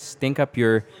doorstep and stink up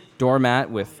your doormat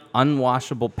with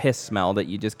unwashable piss smell that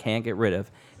you just can't get rid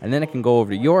of. And then it can go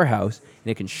over to your house,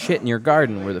 and it can shit in your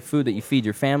garden where the food that you feed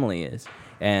your family is.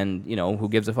 And, you know, who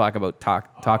gives a fuck about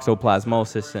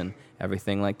toxoplasmosis and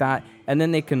everything like that. And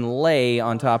then they can lay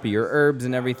on top of your herbs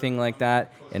and everything like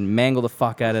that and mangle the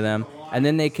fuck out of them. And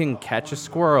then they can catch a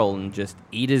squirrel and just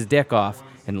eat his dick off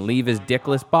and leave his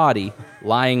dickless body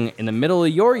lying in the middle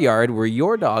of your yard where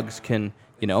your dogs can,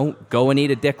 you know, go and eat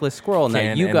a dickless squirrel. Now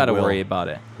Can you and got to will. worry about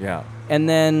it. Yeah. And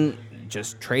then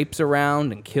just traipse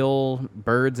around and kill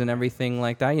birds and everything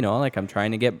like that. You know, like I'm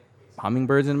trying to get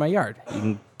hummingbirds in my yard. You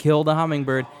can kill the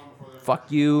hummingbird.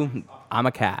 Fuck you. I'm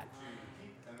a cat.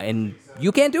 And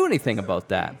you can't do anything about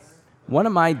that. One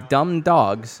of my dumb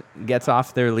dogs gets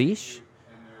off their leash.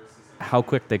 How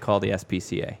quick they call the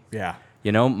SPCA. Yeah.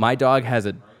 You know, my dog has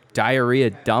a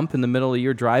diarrhea dump in the middle of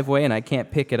your driveway and I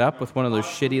can't pick it up with one of those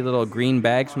shitty little green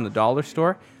bags from the dollar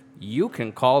store. You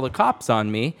can call the cops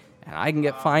on me and I can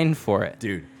get fined for it.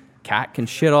 Dude. Cat can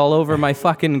shit all over my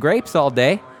fucking grapes all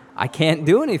day. I can't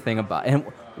do anything about it. And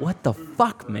what the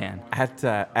fuck, man?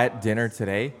 At dinner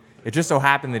today, it just so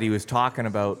happened that he was talking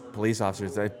about police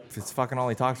officers. It's fucking all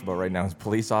he talks about right now is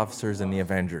police officers and the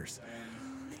Avengers.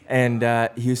 And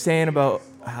he was saying about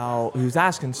how he was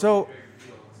asking, so,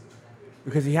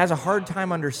 because he has a hard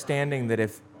time understanding that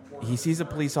if he sees a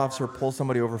police officer pull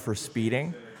somebody over for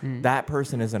speeding, that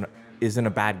person isn't a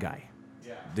bad guy.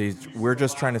 We're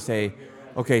just trying to say,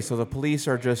 okay, so the police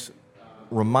are just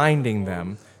reminding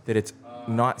them that it's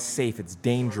not safe, it's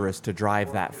dangerous to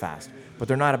drive that fast. But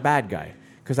they're not a bad guy.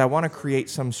 Because I want to create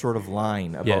some sort of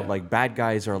line about, like, bad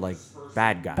guys are like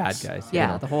bad guys. Bad guys. Yeah,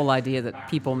 You know? the whole idea that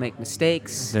people make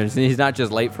mistakes. He's not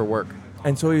just late for work.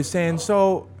 And so he was saying,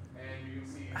 so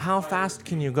how fast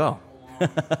can you go?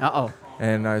 Uh-oh.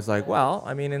 And I was like, well,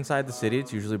 I mean, inside the city,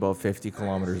 it's usually about 50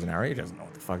 kilometers an hour. He doesn't know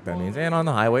what the fuck that means. And on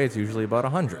the highway, it's usually about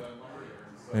 100.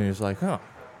 And he was like, huh.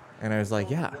 And I was like,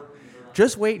 yeah.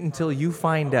 Just wait until you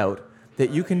find out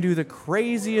that you can do the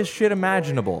craziest shit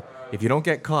imaginable if you don't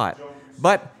get caught.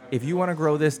 But if you want to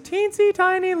grow this teensy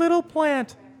tiny little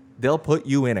plant, they'll put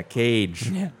you in a cage.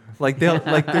 Yeah.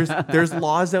 There's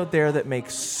laws out there that make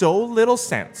so little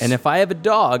sense. And if I have a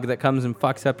dog that comes and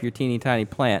fucks up your teeny tiny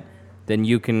plant, then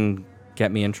you can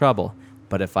get me in trouble.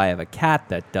 But if I have a cat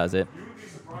that does it,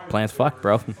 plant's fucked,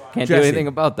 bro. Can't do Jesse. anything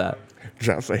about that.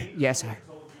 Jesse, Yes, sir.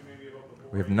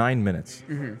 We have 9 minutes,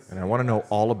 and I want to know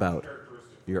all about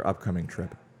your upcoming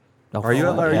trip. Oh, Are you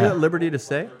yeah. at liberty to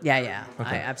say? Yeah.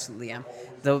 I absolutely am.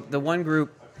 The one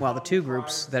group, well, the two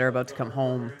groups that are about to come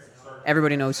home,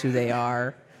 everybody knows who they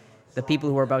are. The people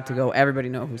who are about to go, everybody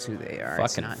knows who they are.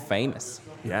 It's Fucking not- famous.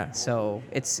 Yeah. So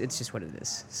it's just what it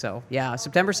is. So yeah,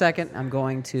 September 2nd, I'm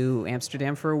going to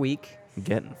Amsterdam for a week.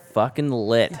 Getting fucking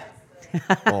lit.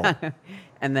 Oh,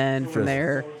 And then from Just-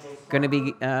 there, going to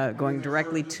be going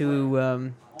directly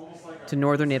to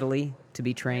northern Italy to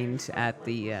be trained at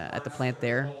the plant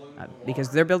there, because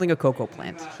they're building a cocoa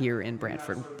plant here in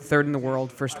Brantford, third in the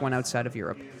world, first one outside of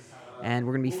Europe, and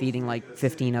we're going to be feeding like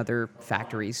 15 other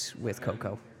factories with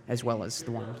cocoa, as well as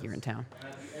the one here in town.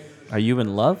 Are you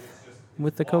in love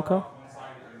with the cocoa?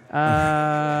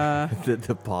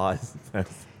 the pause. That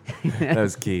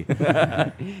was key.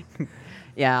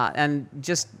 Yeah, and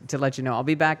just to let you know, I'll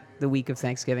be back the week of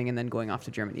Thanksgiving and then going off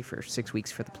to Germany for 6 weeks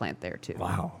for the plant there too.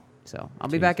 Wow. So I'll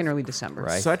be back in early December.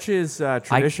 Right. Such is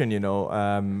tradition, you know,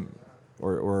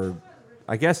 or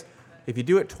I guess if you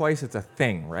do it twice, it's a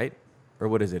thing, right? Or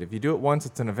what is it? If you do it once,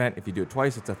 it's an event. If you do it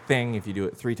twice, it's a thing. If you do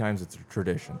it 3 times, it's a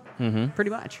tradition.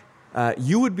 Pretty much.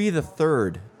 You would be the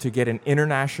third to get an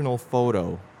international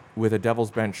photo with a Devil's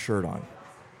Bench shirt on.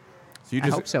 So you I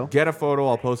just hope so. get a photo.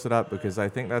 I'll post it up because I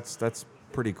think that's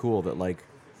pretty cool that like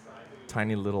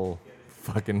tiny little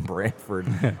fucking Brantford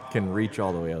can reach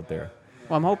all the way out there.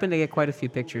 Well, I'm hoping to get quite a few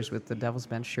pictures with the Devil's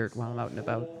Bench shirt while I'm out and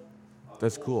about.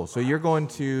 That's cool. So you're going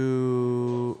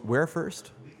to where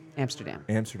first? Amsterdam.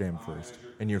 Amsterdam first,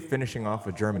 and you're finishing off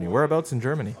with Germany. Whereabouts in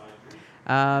Germany?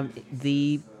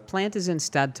 The plant is in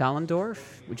Stad Tallendorf,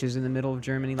 which is in the middle of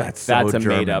Germany. Like, That's a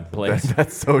German. made-up place.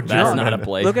 That's so That's German. not a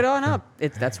place. look it on up.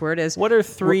 That's where it is. What are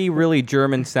 3 really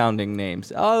German-sounding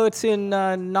names? Oh, it's in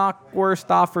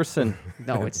Knockwurstoffersen.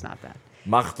 No, it's not that.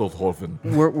 Machtelhofen.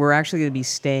 We're actually going to be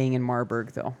staying in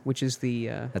Marburg, though, which is the...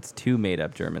 That's 2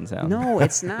 made-up German sounds. No,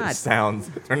 it's not. Sounds.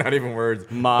 They're not even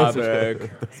words. Marburg.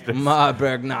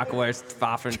 Marburg,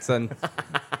 Knockwurstoffersen.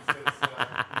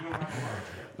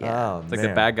 Oh, It's like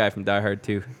the bad guy from Die Hard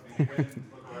 2.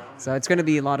 So it's going to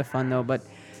be a lot of fun, though. But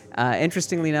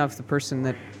interestingly enough, the person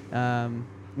that...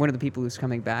 one of the people who's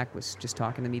coming back was just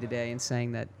talking to me today and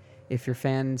saying that if you're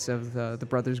fans of the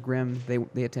Brothers Grimm,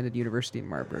 they attended university in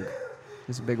Marburg.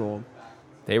 It's a big old...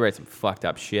 They write some fucked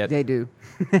up shit. They do.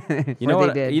 You know Or they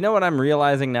what? did. You know what I'm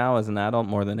realizing now as an adult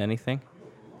more than anything?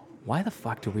 Why the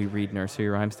fuck do we read nursery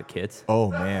rhymes to kids? Oh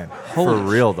man, Holy for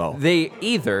real though. They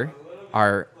either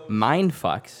are mind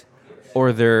fucks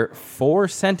or they're 4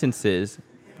 sentences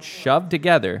shoved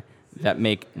together that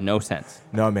make no sense.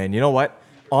 No man, you know what?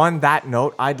 On that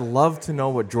note, I'd love to know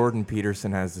what Jordan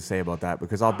Peterson has to say about that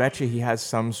because I'll bet you he has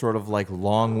some sort of like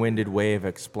long-winded way of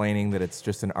explaining that it's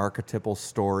just an archetypal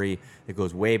story. It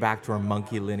goes way back to our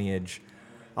monkey lineage.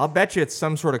 I'll bet you it's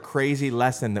some sort of crazy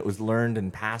lesson that was learned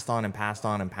and passed on and passed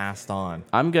on and passed on.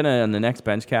 I'm going to, on the next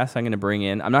Benchcast, I'm going to bring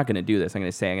in, I'm not going to do this. I'm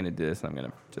going to say I'm going to do this, and I'm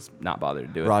going to just not bother to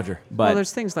do it. Roger. But Well,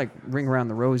 there's things like Ring Around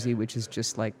the Rosie, which is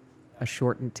just like a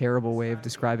short and terrible way of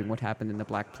describing what happened in the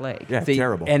Black Plague. Yeah, they-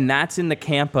 terrible. And that's in the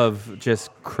camp of just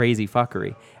crazy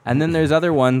fuckery. And then there's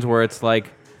other ones where it's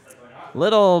like,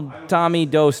 little Tommy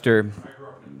Doster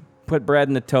put bread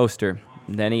in the toaster,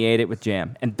 and then he ate it with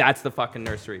jam. And that's the fucking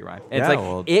nursery rhyme. And Yeah, it's like,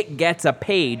 well- it gets a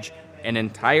page, an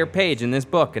entire page in this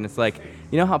book, and it's like,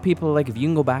 you know how people are like, if you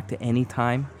can go back to any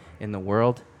time in the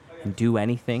world and do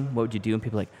anything, what would you do? And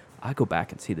people are like, I go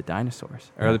back and see the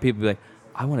dinosaurs. Or other people be like,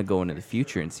 I want to go into the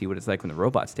future and see what it's like when the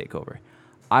robots take over.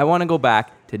 I want to go back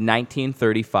to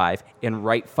 1935 and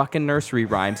write fucking nursery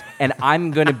rhymes, and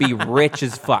I'm going to be rich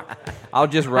as fuck. I'll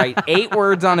just write 8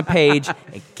 words on a page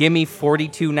and give me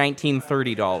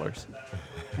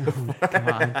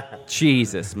 $42.1930.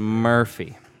 Jesus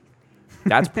Murphy.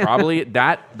 That's probably,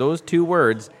 those 2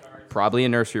 words, probably a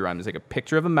nursery rhyme. There's like a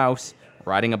picture of a mouse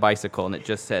riding a bicycle, and it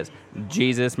just says,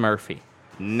 Jesus Murphy.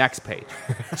 Next page.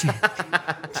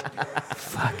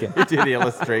 Fucking. You do the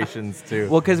illustrations too.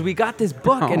 Well, because we got this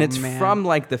book, and Oh, it's man. from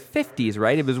like the 50s,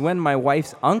 right? It was when my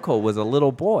wife's uncle was a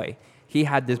little boy. He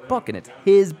had this book, and it's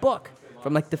his book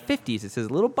from like the 50s. It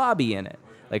says Little Bobby in it,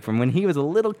 like from when he was a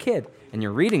little kid. And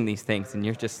you're reading these things, and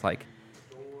you're just like,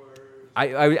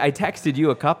 I texted you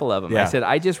a couple of them. Yeah. I said,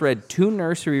 I just read 2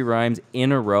 nursery rhymes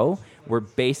in a row where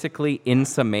basically, in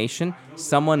summation,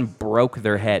 someone broke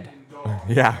their head.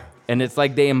 Yeah. And it's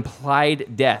like they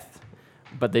implied death,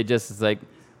 but they just, it's like,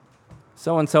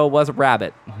 so-and-so was a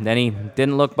rabbit. Then he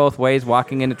didn't look both ways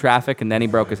walking into traffic, and then he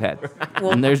broke his head.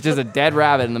 And there's just a dead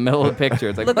rabbit in the middle of the picture.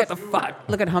 It's like, Look what at the fuck?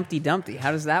 Look at Humpty Dumpty.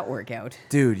 How does that work out?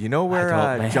 Dude, you know where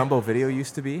don't, man. Jumbo Video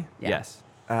used to be? Yeah. Yes.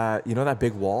 You know that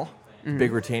big wall?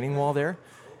 Big retaining wall there?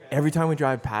 every time we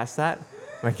drive past that,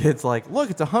 my kid's like, look,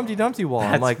 it's a Humpty Dumpty wall.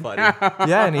 I'm That's like, funny.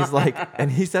 yeah, and he's like,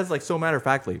 and he says like so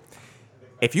matter-of-factly,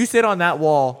 if you sit on that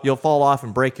wall, you'll fall off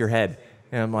and break your head.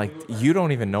 And I'm like, you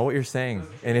don't even know what you're saying.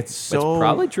 And it's so... It's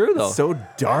probably true, though. So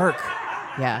dark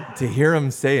Yeah. to hear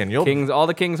him saying, All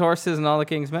the king's horses and all the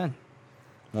king's men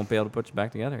won't be able to put you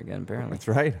back together again, apparently. That's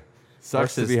right.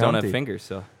 Sucks to Horses be don't Humpty. have fingers,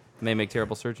 so they make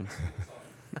terrible surgeons.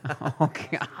 Oh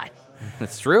God.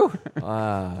 That's true.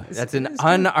 That's an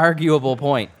unarguable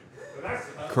point.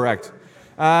 Correct.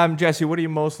 Jesse, what are you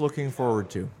most looking forward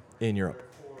to in Europe?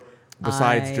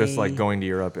 Besides just like going to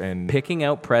Europe and... Picking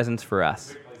out presents for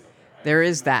us. There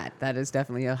is that. That is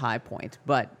definitely a high point.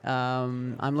 But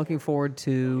I'm looking forward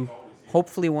to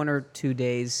hopefully 1 or 2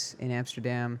 days in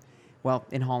Amsterdam. Well,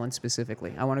 in Holland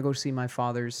specifically. I want to go see my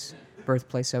father's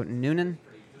birthplace out in Noonan,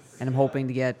 and I'm hoping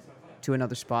to get to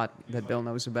another spot that Bill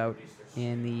knows about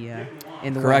in the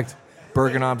Correct.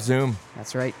 Bergen op Zoom.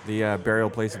 That's right. The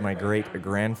burial place of my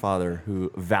great-grandfather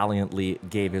who valiantly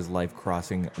gave his life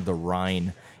crossing the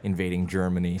Rhine, invading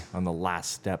Germany on the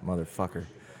last step, motherfucker.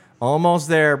 Almost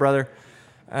there, brother.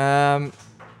 Have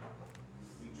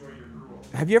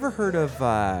you ever heard of...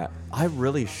 I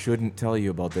really shouldn't tell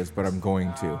you about this, but I'm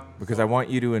going to, because I want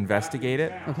you to investigate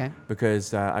it. Okay.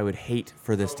 Because I would hate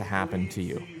for this to happen to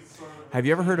you. Have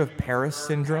you ever heard of Paris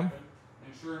syndrome?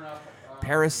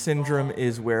 Paris syndrome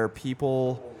is where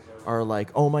people are like,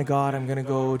 oh my God, I'm going to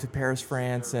go to Paris,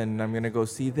 France, and I'm going to go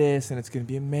see this, and it's going to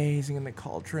be amazing, and the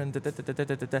culture, and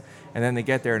da-da-da-da-da-da-da. And then they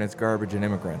get there, and it's garbage and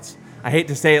immigrants. I hate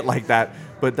to say it like that,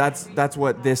 but that's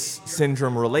what this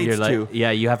syndrome relates to.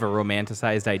 Yeah, you have a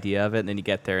romanticized idea of it, and then you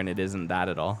get there, and it isn't that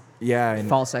at all. Yeah. And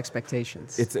False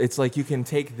expectations. it's like you can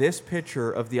take this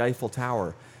picture of the Eiffel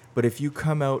Tower, but if you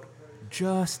come out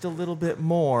just a little bit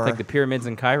more... It's like the pyramids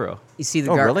in Cairo. You see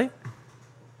the Oh, really?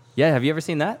 Yeah, have you ever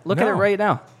seen that? Look at it No. right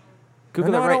now.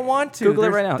 Google No, it I right. don't want to. Google it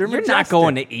They're- right now. they're You're not majestic.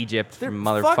 going to Egypt,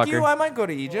 motherfucker. Fuck you, I might go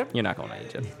to Egypt. You're not going to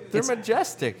Egypt. They're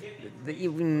majestic.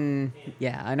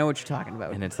 Yeah, I know what you're talking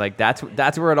about. And it's like that's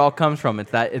where it all comes from.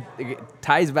 It's that it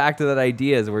ties back to that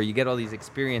idea is where you get all these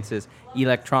experiences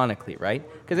electronically, right?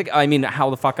 Because I mean, how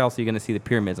the fuck else are you going to see the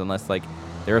pyramids unless like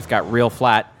the Earth got real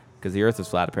flat because the Earth is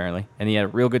flat apparently, and you had a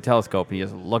real good telescope and you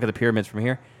just look at the pyramids from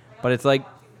here. But it's like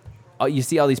you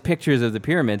see all these pictures of the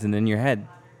pyramids, and in your head,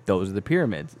 those are the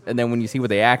pyramids. And then when you see what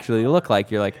they actually look like,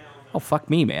 you're like, oh fuck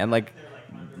me, man! Like,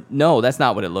 no, that's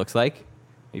not what it looks like.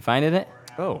 Are you finding it?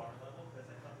 Oh.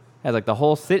 Yeah, like the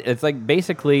whole city. It's like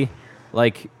basically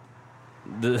like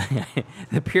the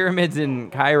the pyramids in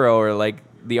Cairo are like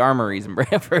the armories in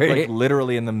Brantford. Like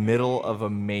literally in the middle of a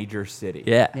major city.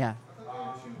 yeah. Yeah.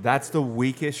 That's the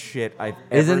weakest shit I've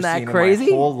ever Isn't that seen crazy?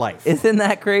 in my whole life. Isn't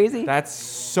that crazy? That's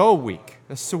so weak.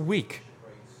 That's so weak.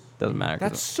 Doesn't matter. 'cause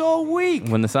That's so weak.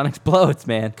 when the sun explodes,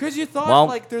 man. Because you thought Well-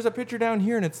 like there's a picture down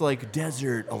here and it's like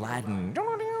desert Aladdin.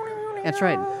 That's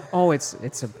right. Oh, it's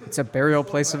a burial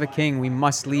place of a king. We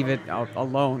must leave it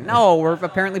alone. No, we're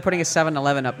apparently putting a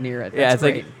 7-Eleven up near it. Yeah, That's it's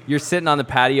great. like you're sitting on the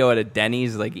patio at a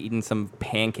Denny's, like eating some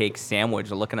pancake sandwich,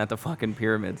 looking at the fucking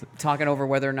pyramids. Talking over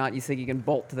whether or not you think you can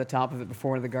bolt to the top of it before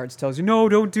one of the guards tells you, no,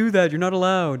 don't do that. You're not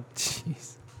allowed.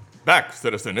 Jeez. Back,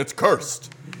 citizen. It's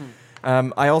cursed.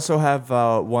 I also have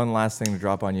one last thing to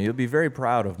drop on you. You'll be very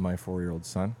proud of my 4-year-old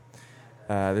son.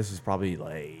 This is probably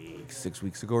like 6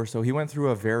 weeks ago or so. He went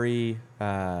through a very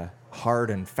hard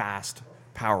and fast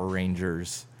Power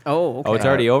Rangers. Oh, okay. Oh, it's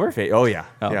already over? Oh, yeah.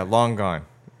 Oh. Yeah, long gone.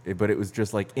 But it was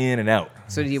just like in and out.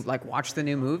 So did you like watch the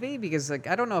new movie? Because like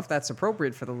I don't know if that's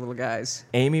appropriate for the little guys.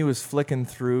 Amy was flicking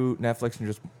through Netflix and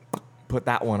just put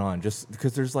that one on just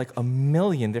because there's like a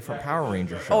million different Power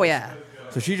Ranger shows. Oh yeah.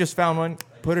 So she just found one,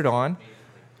 put it on,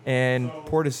 and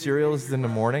poured his cereals in the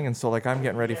morning. And so like I'm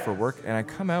getting ready for work, and I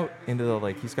come out into the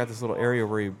like he's got this little area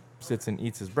where he sits and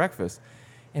eats his breakfast,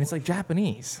 and it's like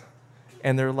Japanese,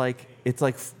 and they're like it's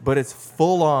like but it's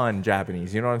full on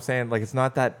Japanese. You know what I'm saying? Like it's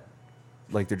not that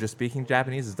like they're just speaking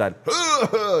Japanese. It's that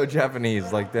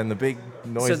Japanese like then the big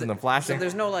noise and the flashing. So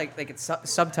there's no like it's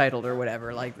subtitled or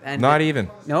whatever like and Not even.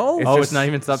 No. It's not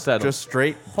even subtitled. Just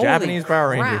straight Holy Japanese Power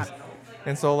Rangers. crap.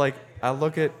 And so like I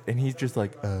look at and he's just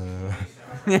like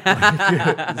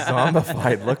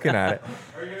zombified looking at it.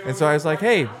 And so I was like,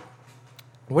 "Hey,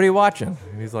 what are you watching?"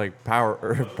 And he's like,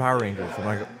 Power Rangers." I'm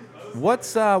like,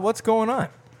 "What's going on?"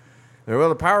 They're, "Well,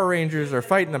 the Power Rangers are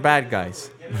fighting the bad guys."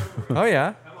 "Oh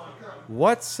yeah.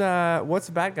 What's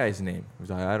the bad guy's name?" I was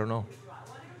like, "I don't know."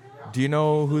 "Do you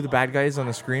know who the bad guy is on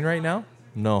the screen right now?"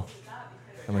 "No."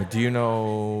 I'm like, "Do you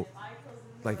know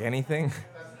like anything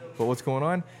about what's going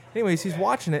on?" Anyways, he's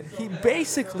watching it. He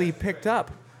basically picked up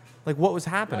like what was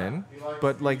happening,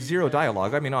 but like zero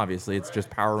dialogue. I mean, obviously it's just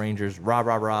Power Rangers, rah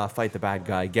rah rah, fight the bad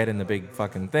guy, get in the big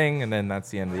fucking thing, and then that's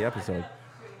the end of the episode.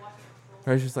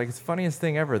 I was just like, it's the funniest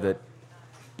thing ever that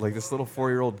like this little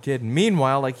 4-year-old kid.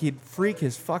 Meanwhile, like he'd freak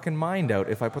his fucking mind out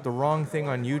if I put the wrong thing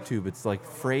on YouTube. It's like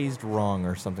phrased wrong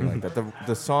or something like that.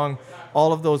 The song,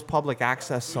 all of those public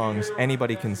access songs,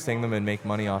 anybody can sing them and make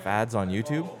money off ads on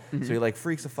YouTube. So he like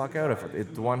freaks the fuck out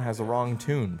if the one has the wrong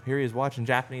tune. Here he is watching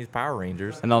Japanese Power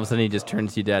Rangers. And all of a sudden he just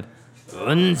turns to you dead.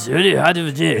 And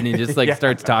he just like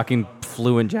starts talking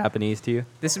fluent Japanese to you.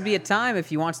 This would be a time if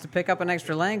he wants to pick up an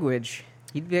extra language.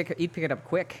 He'd pick it up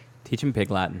quick. Teach him Pig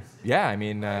Latin. Yeah, I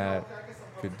mean,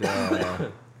 could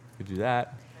do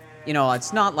that. You know,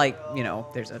 it's not like, you know,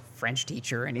 there's a French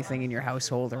teacher or anything in your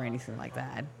household or anything like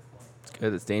that. It's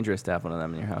good. It's dangerous to have one of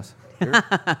them in your house. You're All of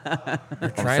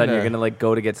a sudden you're going to like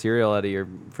go to get cereal out of your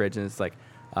fridge and it's like,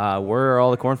 where are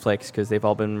all the cornflakes? Because they've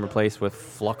all been replaced with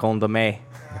Flacons de Fartes.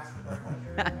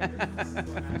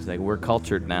 It's like, we're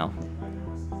cultured now.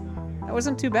 That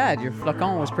wasn't too bad. Your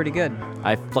flacon was pretty good.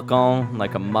 I flacon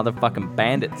like a motherfucking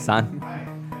bandit, son.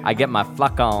 I get my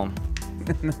flacon.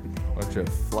 Why don't you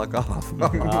fuck off?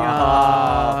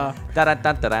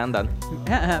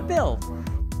 Da-da-da-da-da-da. Bill.